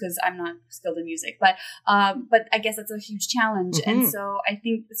words because I'm not skilled in music, but I guess that's a huge challenge. And so I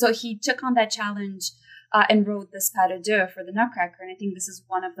think, so he took on that challenge and wrote this pas de deux for the Nutcracker. And I think this is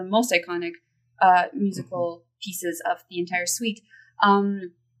one of the most iconic musical pieces of the entire suite.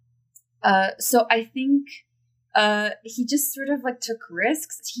 So I think he just sort of like took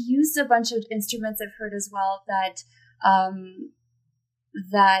risks. He used a bunch of instruments I've heard as well that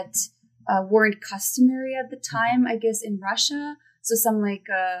weren't customary at the time, I guess, in Russia. So some like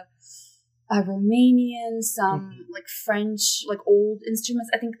Romanian, some like French, like old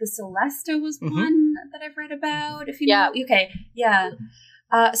instruments. I think the Celesta was one that I've read about. If you know, okay, yeah.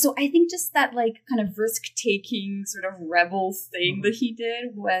 So I think just that like kind of risk-taking sort of rebel thing that he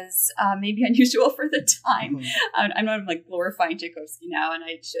did was maybe unusual for the time. I'm not like glorifying Tchaikovsky now, and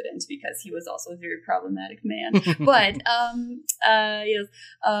I shouldn't because he was also a very problematic man. But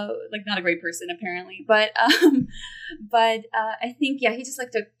like not a great person apparently. But I think he just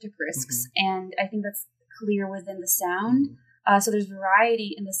like took risks, and I think that's clear within the sound. So there's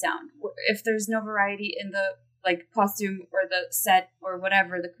variety in the sound. If there's no variety in the like costume or the set or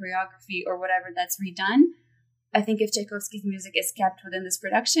whatever, the choreography or whatever that's redone, I think if Tchaikovsky's music is kept within this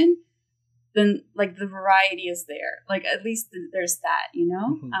production, then like the variety is there. Like at least there's that, you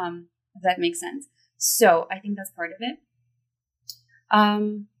know, if that makes sense. So I think that's part of it. I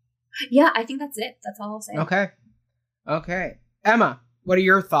think that's it. That's all I'll say. Okay. Emma, what are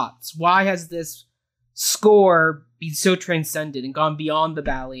your thoughts? Why has this score been so transcendent and gone beyond the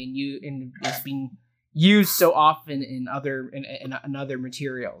ballet and it's been used so often in other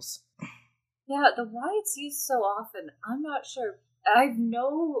materials? Yeah, the why it's used so often, I'm not sure. I have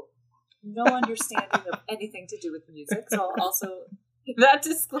no understanding of anything to do with music, so I'll also give that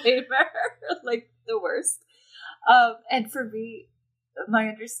disclaimer, like the worst. And for me, my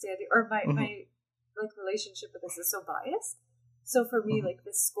understanding or my like relationship with this is so biased. So for me, like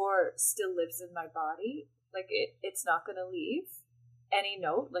this score still lives in my body. Like it's not going to leave any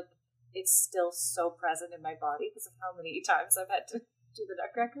note. Like it's still so present in my body because of how many times I've had to do the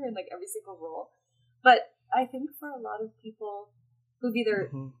Nutcracker in like every single role. But I think for a lot of people who've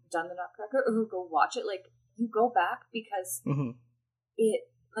either done the Nutcracker or who go watch it, like you go back because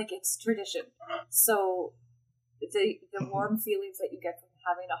it's tradition. So the warm feelings that you get from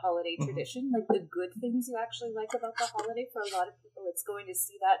having a holiday tradition, like the good things you actually like about the holiday, for a lot of people, it's going to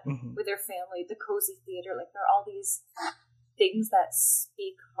see that with their family, the cozy theater, like there are all these things that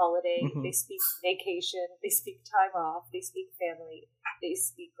speak holiday, they speak vacation, they speak time off, they speak family, they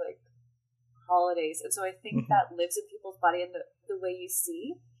speak like holidays. And so I think that lives in people's body, and the way you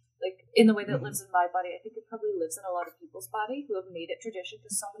see, like in the way that it lives in my body, I think it probably lives in a lot of people's body who have made it tradition to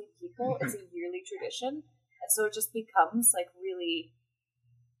so many people. It's a yearly tradition. And so it just becomes like really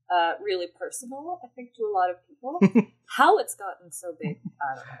personal, I think, to a lot of people. How it's gotten so big,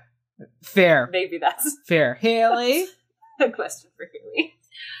 I don't know. Fair. Maybe that's fair. Haley? a question for Haley.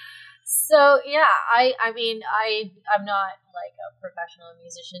 So yeah, I mean I'm not like a professional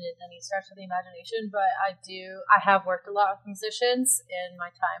musician in any stretch of the imagination, but I have worked a lot with musicians in my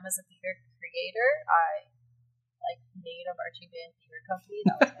time as a theater creator. I like made a marching band theater company.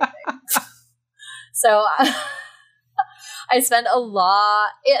 That was my thing. So I spent a lot.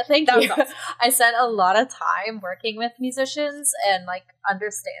 Yeah, thank you. Awesome. I spent a lot of time working with musicians and like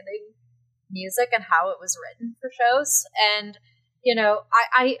understanding music and how it was written for shows. And you know,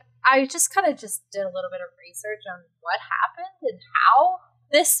 I just kind of just did a little bit of research on what happened and how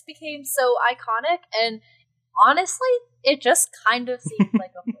this became so iconic. And honestly, it just kind of seemed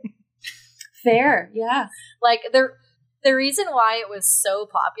like a fluke. Fair, yeah. Like the reason why it was so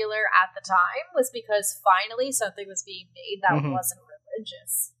popular at the time was because finally something was being made that wasn't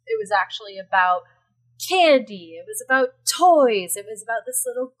religious. It was actually about candy. It was about toys. It was about this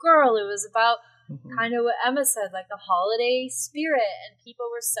little girl. It was about kind of what Emma said, like the holiday spirit, and people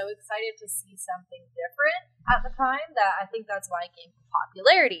were so excited to see something different at the time that I think that's why it gained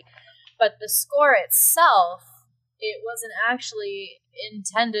popularity. But the score itself, it wasn't actually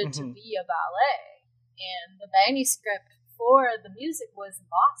intended to be a ballet, and the manuscript for the music was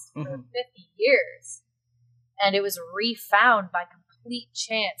lost for 50 years, and it was refound by complete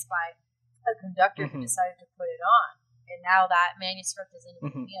chance by a conductor who decided to put it on. And now that manuscript is in a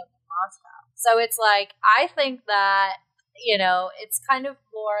museum in Moscow. So it's like, I think that, it's kind of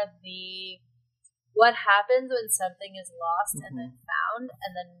more the what happens when something is lost and then found,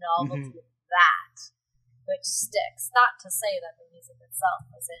 and the novelty of that, which sticks. Not to say that the music itself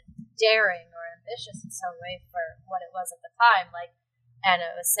wasn't daring or ambitious in some way for what it was at the time. Like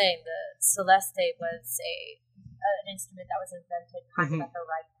Anna was saying, the Celeste was an instrument that was invented kind of at the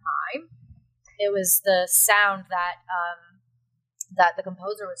right time. It was the sound that that the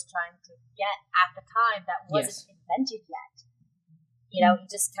composer was trying to get at the time that wasn't invented yet. He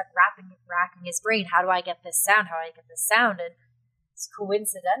just kept racking his brain. How do I get this sound? How do I get this sound? And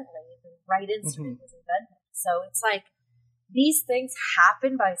coincidentally, the right instrument was invented. So it's like these things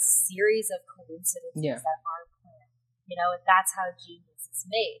happen by a series of coincidences that aren't planned. And that's how genius is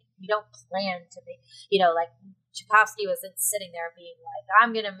made. You don't plan to make, like Tchaikovsky wasn't sitting there being like,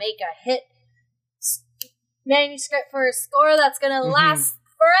 I'm going to make a hit manuscript for a score that's gonna last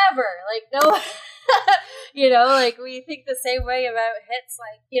forever. Like, no, like we think the same way about hits,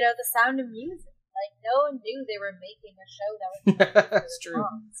 like, The Sound of Music. Like, no one knew they were making a show that was that's true.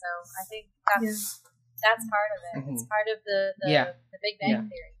 Long. So I think that's part of it. It's part of the Big Bang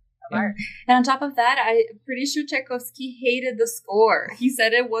Theory of art. And on top of that, I'm pretty sure Tchaikovsky hated the score. He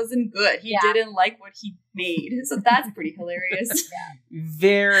said it wasn't good. He didn't like what he made. So that's pretty hilarious.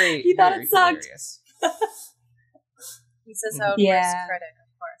 Very. He thought it sucked. He's his own worst critic, of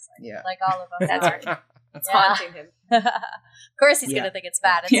course. Like all of us. That's right. It's haunting him. Of course he's going to think it's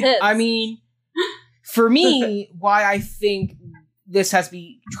bad. It's his. I mean, for me, why I think this has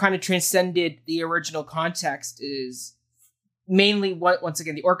kind of transcended the original context is mainly, once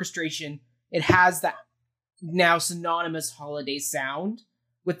again, the orchestration. It has that now synonymous holiday sound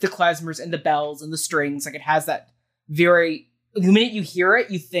with the klezmers and the bells and the strings. Like, it has that the minute you hear it,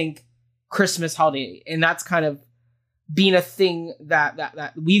 you think Christmas holiday. And that's kind of being a thing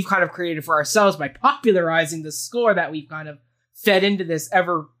that we've kind of created for ourselves by popularizing the score that we've kind of fed into this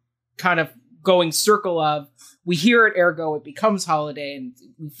ever kind of going circle of, we hear it, ergo it becomes holiday, and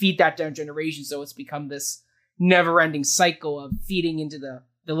we feed that down generations. So it's become this never-ending cycle of feeding into the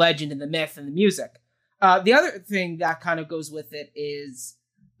legend and the myth and the music. The other thing that kind of goes with it is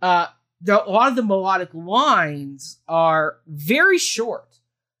a lot of the melodic lines are very short.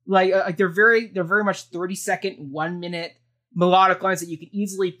 Like they're very much 30-second, 1 minute melodic lines that you can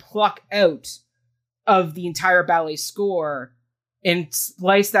easily pluck out of the entire ballet score and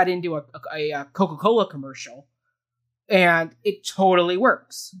slice that into a Coca-Cola commercial, and it totally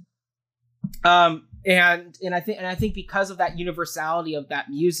works. And I think because of that universality of that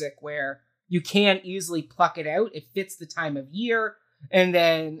music, where you can easily pluck it out, it fits the time of year, and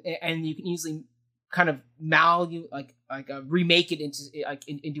you can easily kind of remake it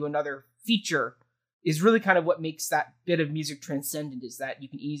into another feature, is really kind of what makes that bit of music transcendent, is that you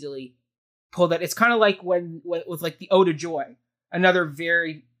can easily pull that. It's kind of like when with like the Ode of Joy, another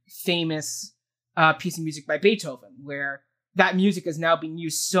very famous piece of music by Beethoven, where that music is now being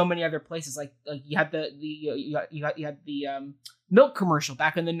used so many other places. Like you had the milk commercial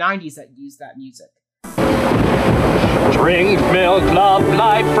back in the 90s that used that music. Drink milk, love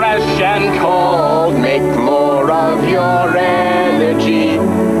life, fresh and cold. Make more of your energy.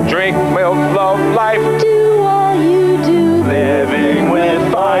 Drink milk, love life. Do all you do. Living with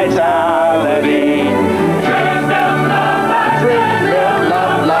vitality. Drink milk, love life. Drink milk,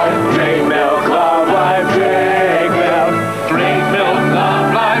 love life. Drink milk, love life. Drink milk. Drink milk,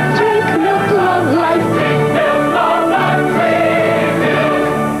 love life. Drink milk, love life. Drink milk, love life. Drink milk.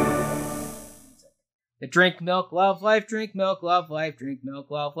 The drink milk, love life, drink milk, love life, drink milk,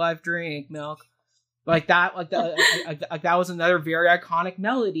 love life, drink milk. Like that was another very iconic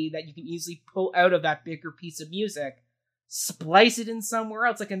melody that you can easily pull out of that bigger piece of music, splice it in somewhere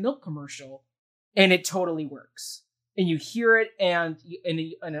else, like a milk commercial, and it totally works. And you hear it, and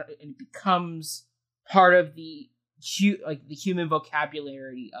it becomes part of the human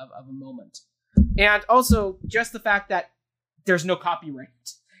vocabulary of a moment. And also just the fact that there's no copyright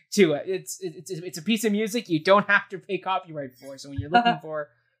to it. It's a piece of music you don't have to pay copyright for. So when you're looking for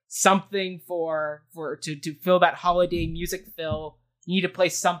something to fill that holiday music fill, you need to play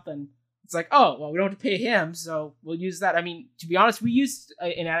something. It's like, oh, well, we don't have to pay him, so we'll use that. I mean, to be honest, we used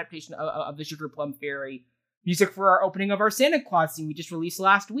an adaptation of the Sugar Plum Fairy music for our opening of our Santa Claus scene we just released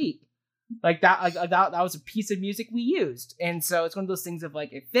last week. Like that was a piece of music we used. And so it's one of those things of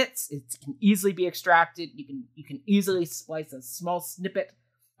like, it fits, it can easily be extracted, you can easily splice a small snippet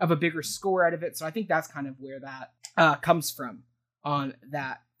of a bigger score out of it. So I think that's kind of where that comes from on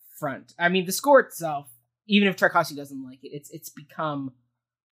that front. I mean, the score itself, even if Tchaikovsky doesn't like it, it's become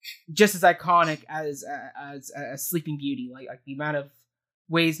just as iconic as Sleeping Beauty. Like the amount of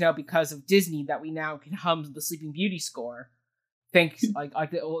ways now because of Disney that we now can hum the Sleeping Beauty score. Thanks, it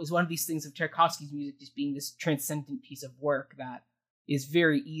was one of these things of Tchaikovsky's music just being this transcendent piece of work that is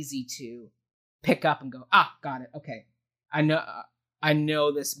very easy to pick up and go, got it, okay, I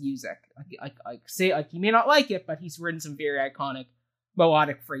know this music. Like you may not like it, but he's written some very iconic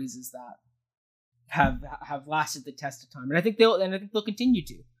melodic phrases that have lasted the test of time, and I think they'll continue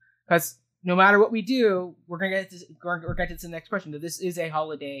to, because no matter what we do, we're gonna get to the next question. That this is a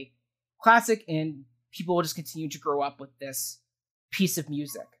holiday classic, and people will just continue to grow up with this piece of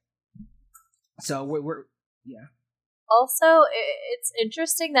music. So we're yeah. Also, it's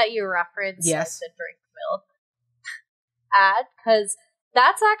interesting that you reference the drink milk ad, because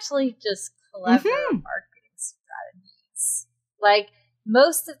that's actually just clever marketing strategies. Like,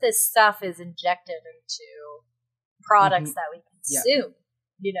 most of this stuff is injected into products that we consume,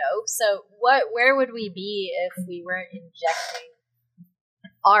 you know? So where would we be if we weren't injecting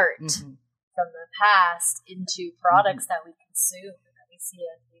art from the past into products that we consume and that we see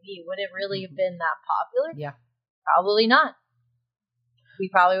on TV? Would it really have been that popular? Yeah. Probably not. We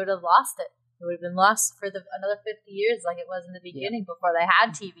probably would have lost it. It would have been lost for another 50 years like it was in the beginning, before they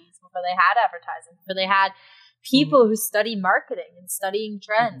had TVs, before they had advertising, before they had people who study marketing and studying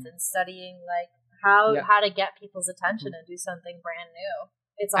trends and studying like how to get people's attention and do something brand new.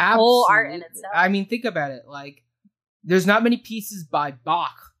 It's a whole art in itself. I mean, think about it. Like, there's not many pieces by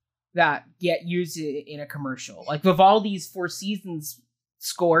Bach that get used in a commercial. Like, Vivaldi's Four Seasons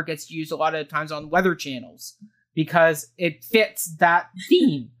score gets used a lot of times on weather channels because it fits that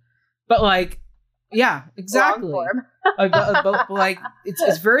theme. But like, yeah, exactly. But like,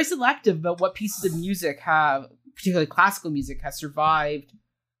 it's very selective about what pieces of music have, particularly classical music, has survived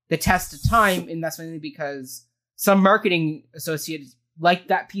the test of time, and that's mainly because some marketing associates liked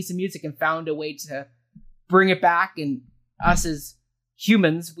that piece of music and found a way to bring it back, and us as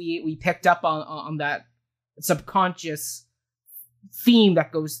humans, we picked up on that subconscious theme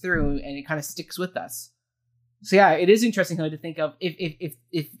that goes through, and it kind of sticks with us. So yeah, it is interesting to think of if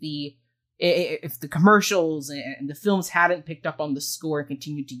the commercials and the films hadn't picked up on the score and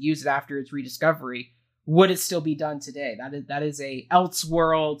continued to use it after its rediscovery, would it still be done today? That is a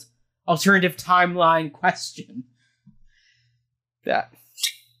Elseworld alternative timeline question. That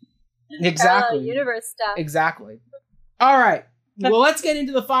exactly universe stuff. Exactly. All right. Well, let's get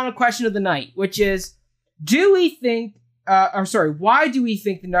into the final question of the night, which is: why do we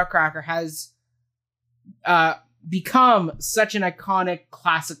think the Nutcracker has become such an iconic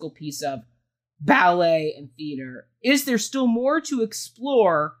classical piece of ballet and theater? Is there still more to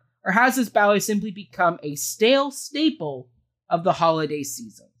explore, or has this ballet simply become a stale staple of the holiday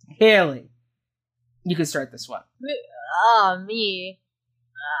season? Haley, you can start this one. Me.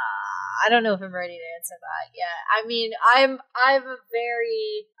 I don't know if I'm ready to answer that yet. I mean, I'm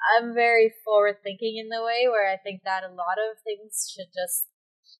very forward thinking in the way where I think that a lot of things should just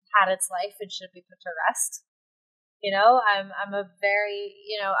had its life and should be put to rest. You know, I'm a very,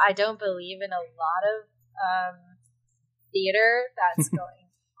 I don't believe in a lot of theater that's going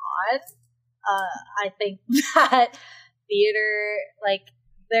on. I think that theater, like,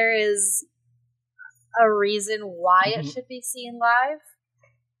 there is a reason why it should be seen live,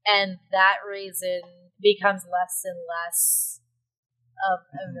 and that reason becomes less and less of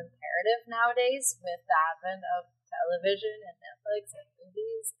an imperative nowadays with the advent of television and Netflix and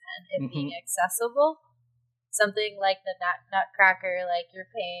movies and it being accessible. Something like the Nutcracker, like,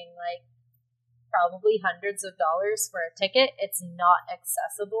 you're paying like probably hundreds of dollars for a ticket. It's not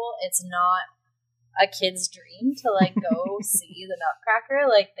accessible. It's not a kid's dream to like go see the Nutcracker.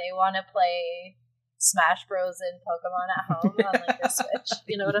 Like, they want to play Smash Bros and Pokemon at home on like their Switch.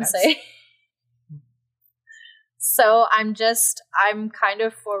 You know what I'm saying? So I'm kind of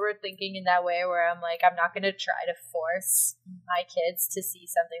forward thinking in that way where I'm like, I'm not going to try to force my kids to see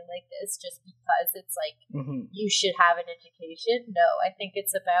something like this just because it's like, you should have an education. No, I think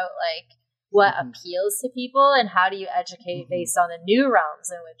it's about like what appeals to people and how do you educate based on the new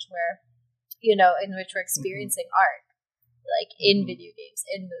realms in which we're experiencing art. like in video games,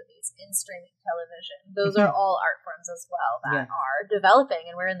 in movies, in streaming television. Those are all art forms as well that are developing,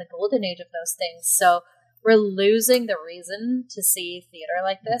 and we're in the golden age of those things. So we're losing the reason to see theater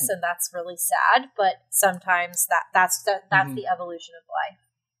like this, and that's really sad. But sometimes that's the evolution of life.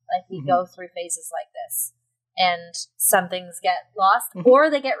 Like we go through phases like this, and some things get lost or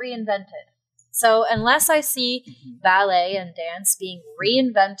they get reinvented. So unless I see ballet and dance being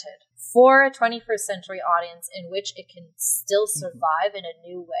reinvented for a 21st century audience in which it can still survive in a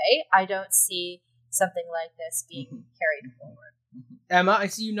new way, I don't see something like this being carried forward. Emma, I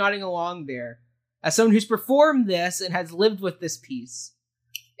see you nodding along there. As someone who's performed this and has lived with this piece,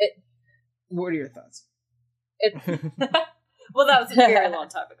 what are your thoughts? Well, that was a very long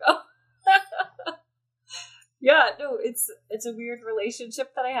time ago. Yeah, no, it's a weird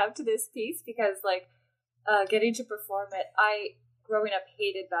relationship that I have to this piece because, like, getting to perform it, I, growing up,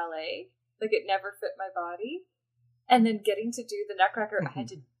 hated ballet. Like, it never fit my body. And then getting to do the Nutcracker, I had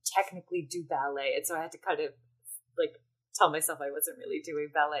to technically do ballet. And so I had to kind of, like, tell myself I wasn't really doing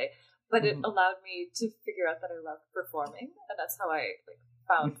ballet. But it allowed me to figure out that I loved performing. And that's how I, like,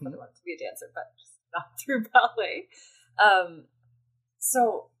 found that I wanted to be a dancer, but just not through ballet.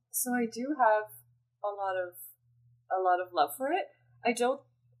 So I do have a lot of love for it.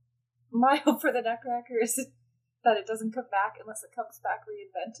 My hope for the Nutcracker is that it doesn't come back unless it comes back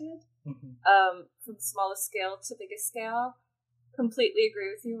reinvented. From smallest scale to biggest scale. Completely agree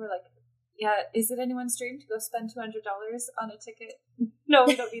with you. We're like, yeah, is it anyone's dream to go spend $200 on a ticket? No,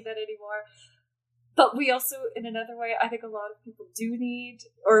 we don't need that anymore. But we also, in another way, I think a lot of people do need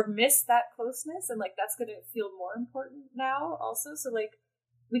or miss that closeness, and like that's going to feel more important now also. So like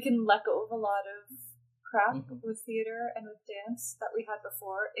we can let go of a lot of crap with theater and with dance that we had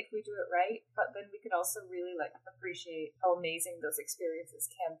before if we do it right, but then we can also really like appreciate how amazing those experiences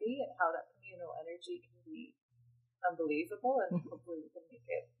can be and how that communal energy can be unbelievable, and hopefully we can make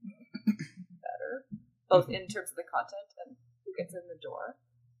it better both in terms of the content and who gets in the door.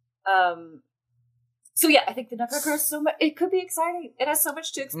 So yeah, I think the Nutcracker is so much, it could be exciting. It has so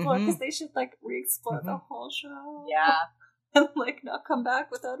much to explore because they should like re-explore the whole show. Yeah. And like not come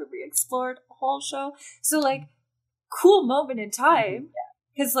back without a re-explored whole show. So like cool moment in time.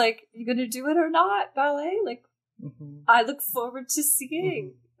 Because like you're gonna do it or not, ballet? Like I look forward to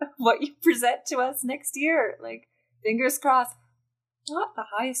seeing what you present to us next year. Like fingers crossed. Not the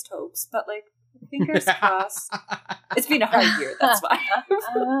highest hopes, but like fingers crossed. It's been a hard year, that's why.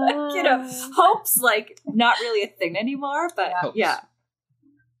 Like, you know, hopes like not really a thing anymore, but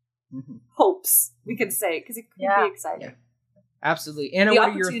hopes we can say because it could be exciting. Absolutely. Anna, the what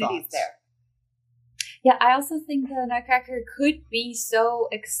are your thoughts? There. Yeah, I also think the Nutcracker could be so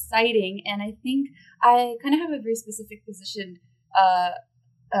exciting, and I think I kind of have a very specific position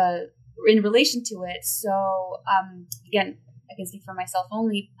in relation to it. So, again, I can speak for myself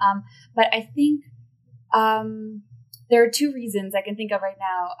only, but I think there are two reasons I can think of right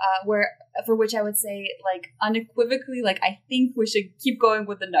now for which I would say, like, unequivocally, like, I think we should keep going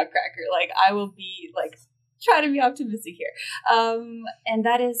with the Nutcracker. Like, I will be, like, try to be optimistic here. And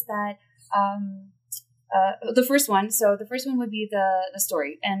that is that the first one would be the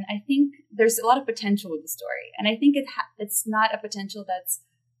story. And I think there's a lot of potential with the story. And I think it's not a potential that's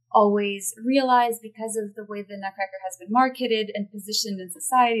always realized because of the way the Nutcracker has been marketed and positioned in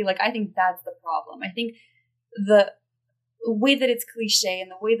society. Like, I think that's the problem. I think the way that it's cliche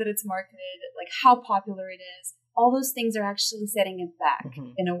and the way that it's marketed, like how popular it is, all those things are actually setting it back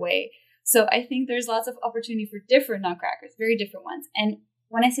in a way. So I think there's lots of opportunity for different Nutcrackers, very different ones. And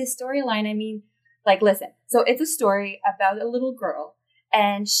when I say storyline, I mean, like, listen, so it's a story about a little girl,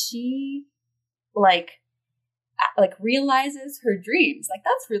 and she like realizes her dreams. Like,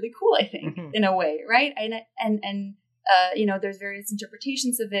 that's really cool, I think, in a way, right? And you know, there's various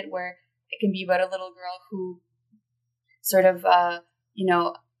interpretations of it where it can be about a little girl who sort of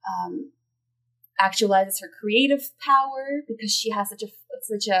actualizes her creative power because she has such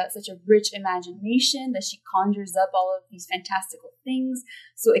a rich imagination that she conjures up all of these fantastical things,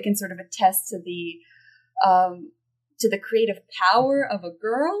 so it can sort of attest to the creative power of a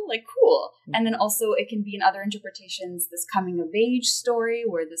girl. Like, cool. And then also it can be in other interpretations this coming of age story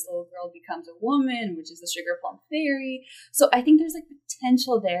where this little girl becomes a woman, which is a sugar plum fairy. So I think there's like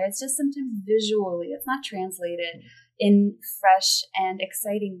potential there. It's just sometimes visually it's not translated in fresh and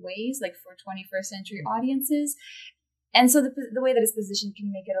exciting ways, like for 21st century audiences. And so the way that it's positioned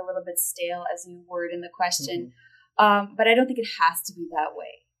can make it a little bit stale, as you word in the question. But I don't think it has to be that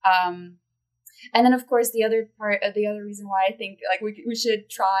way. And then, of course, the other reason why I think like we should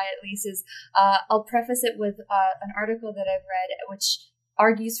try at least is I'll preface it with an article that I've read which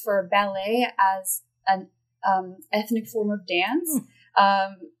argues for ballet as ethnic form of dance.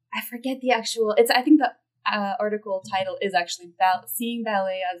 I forget the actual. I think the article title is actually seeing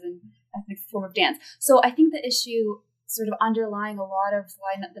ballet as an ethnic form of dance. So I think the issue sort of underlying a lot of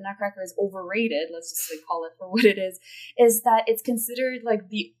why the Nutcracker is overrated, let's just call it for what it is that it's considered like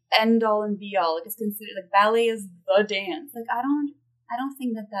the end all and be all. Like it's considered like ballet is the dance. Like I don't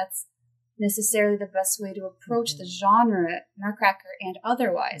think that that's necessarily the best way to approach the genre, Nutcracker and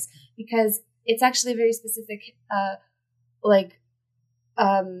otherwise, because it's actually a very specific,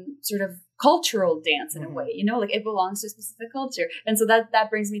 sort of cultural dance in a way, you know, like it belongs to a specific culture. And so that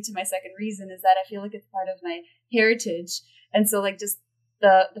brings me to my second reason, is that I feel like it's part of my heritage. And so like just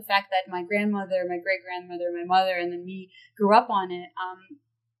the fact that my grandmother, my great grandmother, my mother, and then me grew up on it,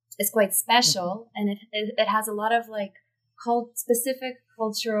 is quite special. And it has a lot of like specific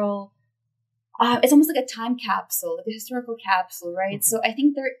cultural, it's almost like a time capsule, like a historical capsule, right? So I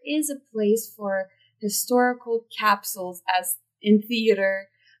think there is a place for historical capsules as in theater,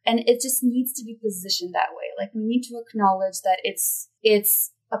 and it just needs to be positioned that way. Like we need to acknowledge that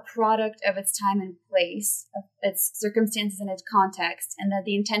it's a product of its time and place, of its circumstances and its context, and that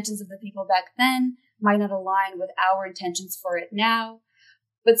the intentions of the people back then might not align with our intentions for it now.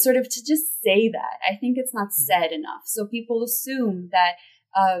 But sort of to just say that, I think it's not said enough. So people assume that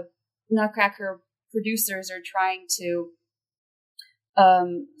Nutcracker producers are trying to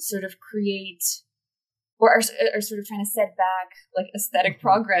sort of create, or are sort of trying to set back like aesthetic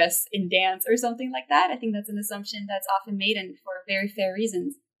progress in dance or something like that. I think that's an assumption that's often made, and for very fair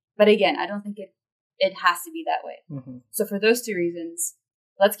reasons. But again, I don't think it has to be that way. So for those two reasons,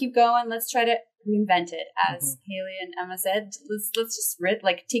 let's keep going. Let's try to reinvent it, as Haley and Emma said. Let's just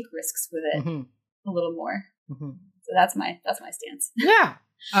take risks with it a little more. So that's my stance. Yeah.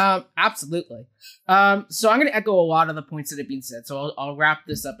 Absolutely. So I'm going to echo a lot of the points that have been said. So I'll wrap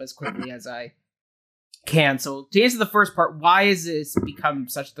this up as quickly as I can. So to answer the first part, why has this become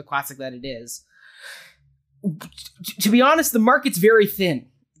such the classic that it is? To be honest, the market's very thin.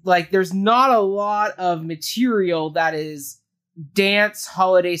 Like there's not a lot of material that is dance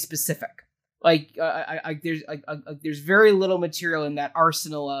holiday specific. Like there's very little material in that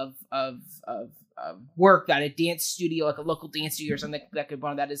arsenal of work that a dance studio, like a local dance studio or something that could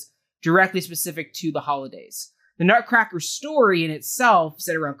run that is directly specific to the holidays. The Nutcracker story in itself,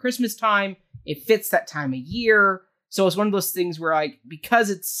 set around Christmas time, it fits that time of year. So it's one of those things where like,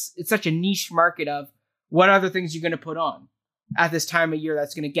 because it's such a niche market of what other things you're going to put on at this time of year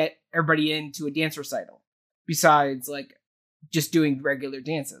that's going to get everybody into a dance recital besides like just doing regular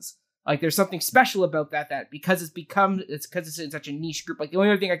dances. Like there's something special about that because it's in such a niche group. Like the only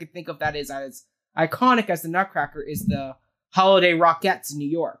other thing I could think of that is as iconic as the Nutcracker is the Holiday Rockettes in New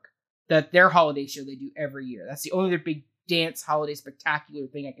York, that their holiday show they do every year. That's the only other big dance holiday spectacular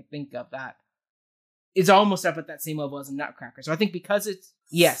thing I could think of that is almost up at that same level as a Nutcracker. So I think because it's,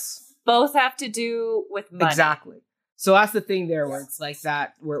 yes. Both have to do with money. Exactly. So that's the thing there where it's like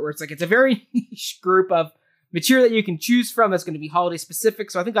that, where it's like, it's a very niche group of material that you can choose from that's going to be holiday specific.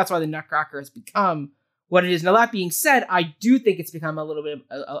 So I think that's why the Nutcracker has become what it is. Now that being said, I do think it's become a little bit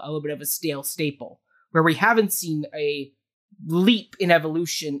of a stale staple where we haven't seen a leap in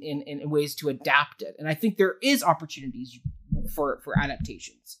evolution in ways to adapt it. And I think there is opportunities for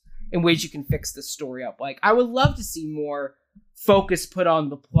adaptations in ways you can fix the story up. Like I would love to see more focus put on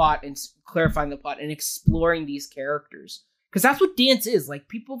the plot and clarifying the plot and exploring these characters. Because that's what dance is. Like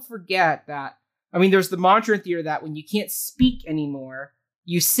people forget that. I mean, there's the mantra in theater that when you can't speak anymore,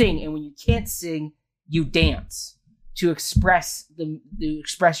 you sing. And when you can't sing, you dance to express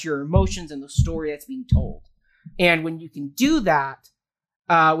your emotions and the story that's being told. And when you can do that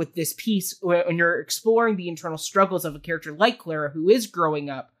with this piece, when you're exploring the internal struggles of a character like Clara, who is growing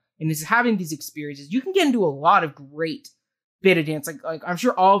up and is having these experiences, you can get into a lot of great bit of dance. Like I'm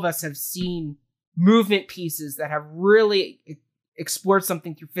sure all of us have seen movement pieces that have really explored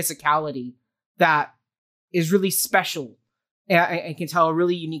something through physicality that is really special and can tell a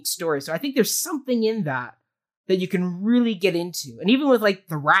really unique story. So I think there's something in that you can really get into. And even with like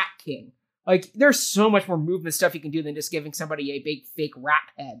the Rat King, like there's so much more movement stuff you can do than just giving somebody a big fake rat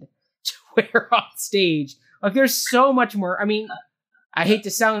head to wear on stage. Like there's so much more. I mean, I hate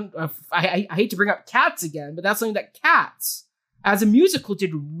to bring up Cats again, but that's something that Cats as a musical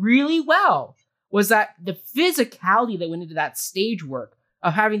did really well, was that the physicality that went into that stage work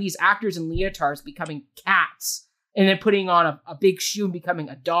of having these actors in leotards becoming cats and then putting on a big shoe and becoming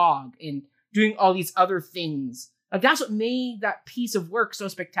a dog and doing all these other things. Like that's what made that piece of work so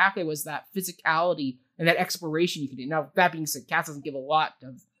spectacular, was that physicality and that exploration you could do. Now, that being said, Cats doesn't give a lot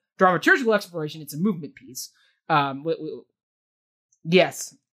of dramaturgical exploration. It's a movement piece.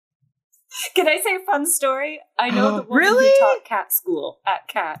 Yes. Can I say a fun story? I know the woman Really? who taught cat school at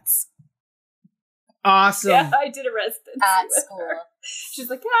Cats. Awesome. Yeah, I did a residency At with school. her. She's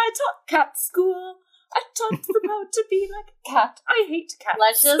like, yeah, I taught cat school. I taught them how to be like a cat. I hate cats.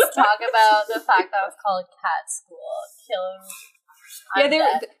 Let's just talk about the fact that it was called cat school.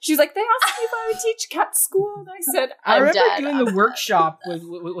 Yeah, she's like, they asked me if I would teach cat school, and I said, I I'm remember dead. doing the workshop with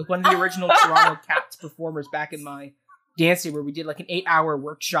one of the original Toronto Cats performers back in my dance day, where we did like an 8-hour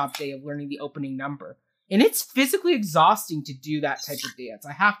workshop day of learning the opening number. And it's physically exhausting to do that type of dance,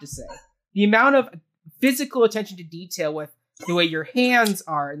 I have to say. The amount of physical attention to detail with the way your hands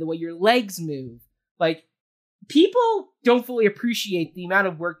are and the way your legs move. Like, people don't fully appreciate the amount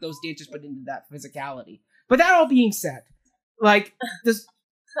of work those dancers put into that physicality. But that all being said, like, this,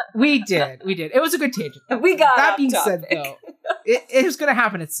 we did. It was a good tangent. we got That off being topic. said, though, it was going to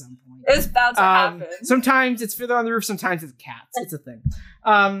happen at some point. It's bound to happen. Sometimes it's Fiddler on the Roof, sometimes it's Cats. It's a thing.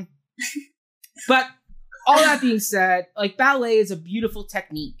 But all that being said, like, ballet is a beautiful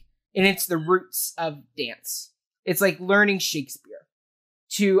technique, and it's the roots of dance. It's like learning Shakespeare.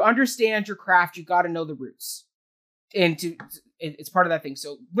 To understand your craft, you got to know the roots, and it's part of that thing.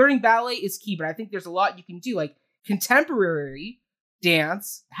 So learning ballet is key, but I think there's a lot you can do. Like, contemporary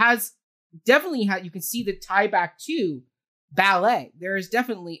dance has definitely you can see the tie back to ballet. There is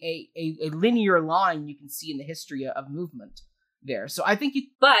definitely a linear line you can see in the history of movement there. So I think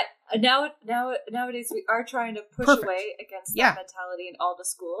But nowadays we are trying to push Perfect. away against Yeah. that mentality in all the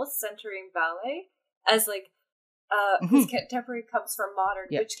schools, centering ballet as like Mhm. because contemporary comes from modern,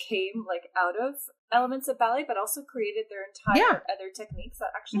 Yeah. which came like out of elements of ballet, but also created their entire other techniques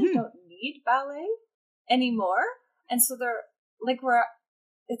that actually Mhm. don't need ballet anymore. And so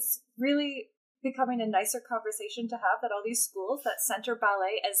it's really becoming a nicer conversation to have, that all these schools that center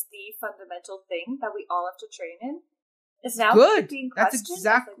ballet as the fundamental thing that we all have to train in is now Good. being That's questioned.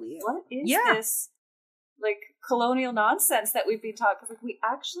 exactly it. What is Yeah. this like colonial nonsense that we've been taught? Because like we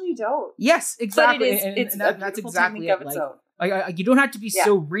actually don't. yes, exactly. But it is, and it's that- a that's beautiful exactly technique it. of its own. Like, you don't have to be Yeah.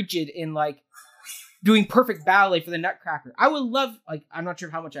 so rigid in like doing perfect ballet for the Nutcracker. I would love, like, I'm not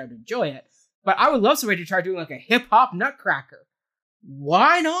sure how much I would enjoy it, but I would love somebody to try doing like a hip hop Nutcracker.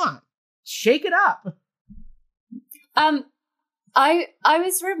 Why not? Shake it up. I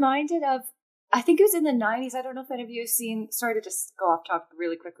was reminded of, I think it was in the 90s. I don't know if any of you have seen, sorry to just go off topic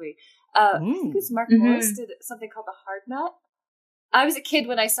really quickly. I think it was Mark Morris did something called the Hard Nut. I was a kid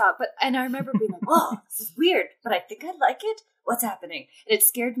when I saw it, and I remember being like, whoa, this is weird, but I think I like it. What's happening? And it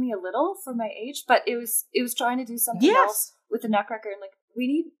scared me a little for my age, but it was trying to do something Yes. else with the Nutcracker, and like, we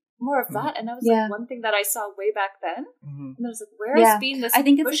need more of that. And that was Yeah. like one thing that I saw way back then. Mhm. And I was like, where has been this I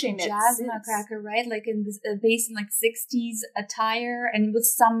think it's like pushing a it jazz since? Nutcracker, right? Like in this, based in like 60s attire and with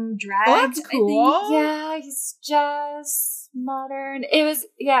some drag. Oh, that's I think. cool. Yeah, he's jazz, modern. It was,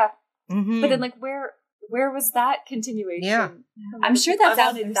 yeah. Mhm. But then, like, where was that continuation? Yeah. I'm sure that's I out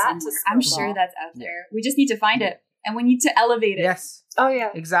wanted there that somewhere. to I'm snowball. sure that's out there. We just need to find it, and we need to elevate it. Yes, Oh yeah.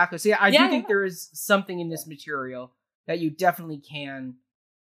 exactly. So yeah, I Yeah, do think yeah. there is something in this material that you definitely can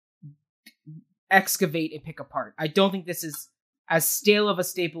excavate and pick apart. I don't think this is as stale of a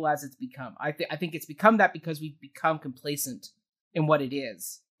staple as it's become. I think it's become that because we've become complacent in what it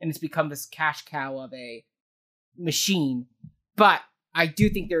is, and it's become this cash cow of a machine. But I do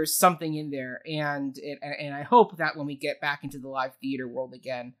think there is something in there, and I hope that when we get back into the live theater world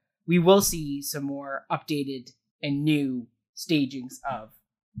again, we will see some more updated and new stagings of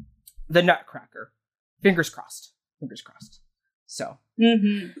the Nutcracker. Fingers crossed. Fingers crossed. So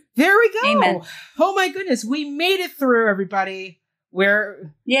Mm-hmm. there we go. Amen. Oh my goodness, we made it through, everybody.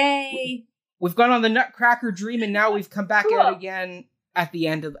 Yay! We've gone on the Nutcracker dream, and now we've come back Cool. out again at the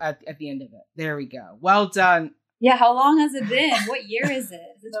end of it. There we go. Well done. Yeah, how long has it been? What year is it?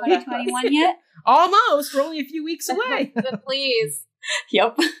 Is it 2021 yet? Almost. We're only a few weeks away. Please,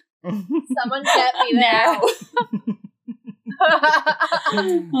 Yep. someone get me there.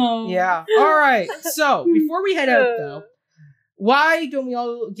 Oh. Yeah. All right. So before we head out, though, why don't we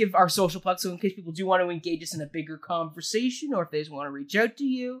all give our social plugs, so in case people do want to engage us in a bigger conversation, or if they just want to reach out to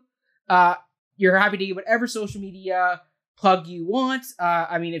you, you're happy to give whatever social media plug you want.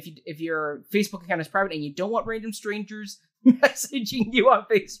 I mean, if your Facebook account is private and you don't want random strangers messaging you on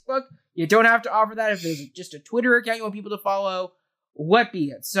Facebook, you don't have to offer that. If there's just a Twitter account you want people to follow, what be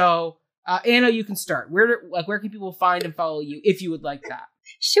it? So, Anna, you can start. Where can people find and follow you if you would like that?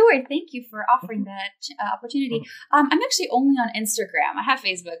 Sure. Thank you for offering that opportunity. I'm actually only on Instagram. I have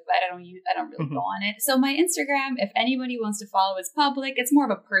Facebook, but I don't really go on it. So my Instagram, if anybody wants to follow, it's public. It's more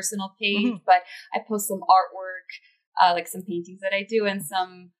of a personal page, but I post some artwork, like some paintings that I do, and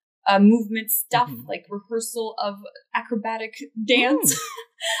some movement stuff, like rehearsal of acrobatic dance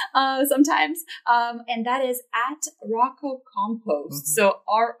sometimes. And that is at Rocco Compost. So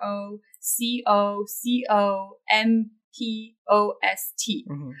ROCOCOMPOST.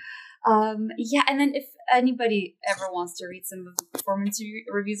 Yeah, and then if anybody ever wants to read some of the performance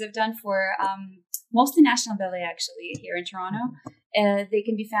reviews I've done for mostly National Ballet, actually, here in Toronto, they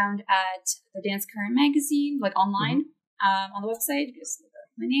can be found at the Dance Current magazine, like online, on the website, just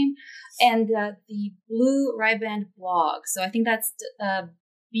my name, and the Blue Riband blog. So I think that's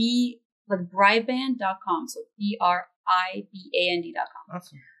briband.com. So BRIBAND.com.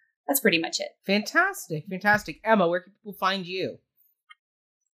 Awesome. That's pretty much it. Fantastic. Emma, where can people find you?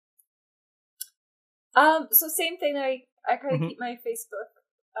 So same thing. I kind of keep my Facebook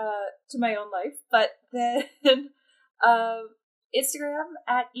to my own life, but then Instagram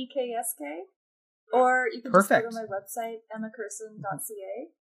at EKSK, or you can just go to my website emmacurson.ca.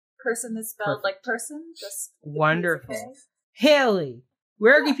 Curson is spelled like person, just wonderful. Haley,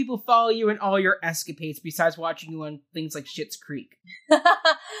 where can people follow you in all your escapades besides watching you on things like Schitt's Creek?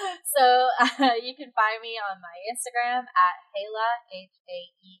 So you can find me on my Instagram at Hela,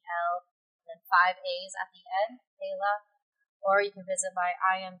 HAEL, and then 5 A's at the end, Hela. Or you can visit my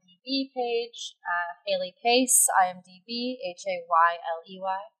IMDb page, Haley Pace, IMDb,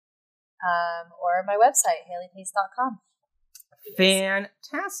 HAYLEY, or my website, haleypace.com.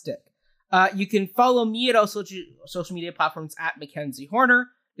 Fantastic. You can follow me at all social media platforms at Mackenzie Horner.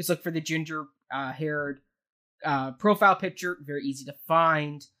 Just look for the ginger-haired profile picture. Very easy to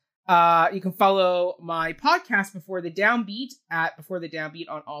find. You can follow my podcast, Before the Downbeat, at Before the Downbeat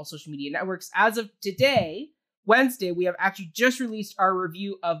on all social media networks. As of today, Wednesday, we have actually just released our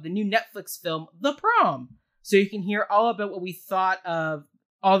review of the new Netflix film, The Prom. So you can hear all about what we thought of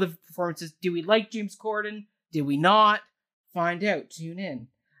all the performances. Do we like James Corden? Did we not? Find out. Tune in.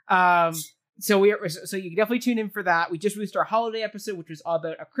 So you can definitely tune in for that. We just released our holiday episode, which was all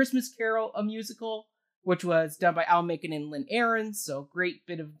about A Christmas Carol, a musical, which was done by Al Macon and Lynn Ahrens. So great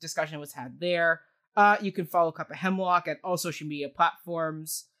bit of discussion was had there. You can follow Cup of Hemlock at all social media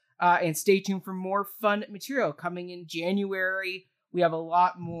platforms. And stay tuned for more fun material coming in January. We have a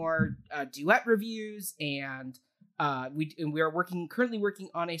lot more duet reviews, and we are currently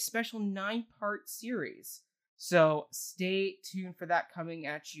working on a special 9-part series. So stay tuned for that coming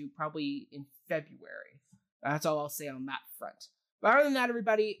at you probably in February. That's all I'll say on that front. But other than that,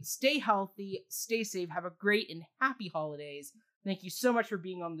 everybody, stay healthy, stay safe, have a great and happy holidays. Thank you so much for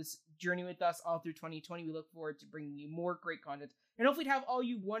being on this journey with us all through 2020. We look forward to bringing you more great content, and hopefully to have all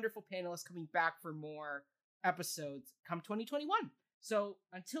you wonderful panelists coming back for more episodes come 2021. So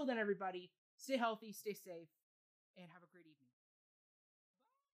until then, everybody, stay healthy, stay safe, and have a great evening.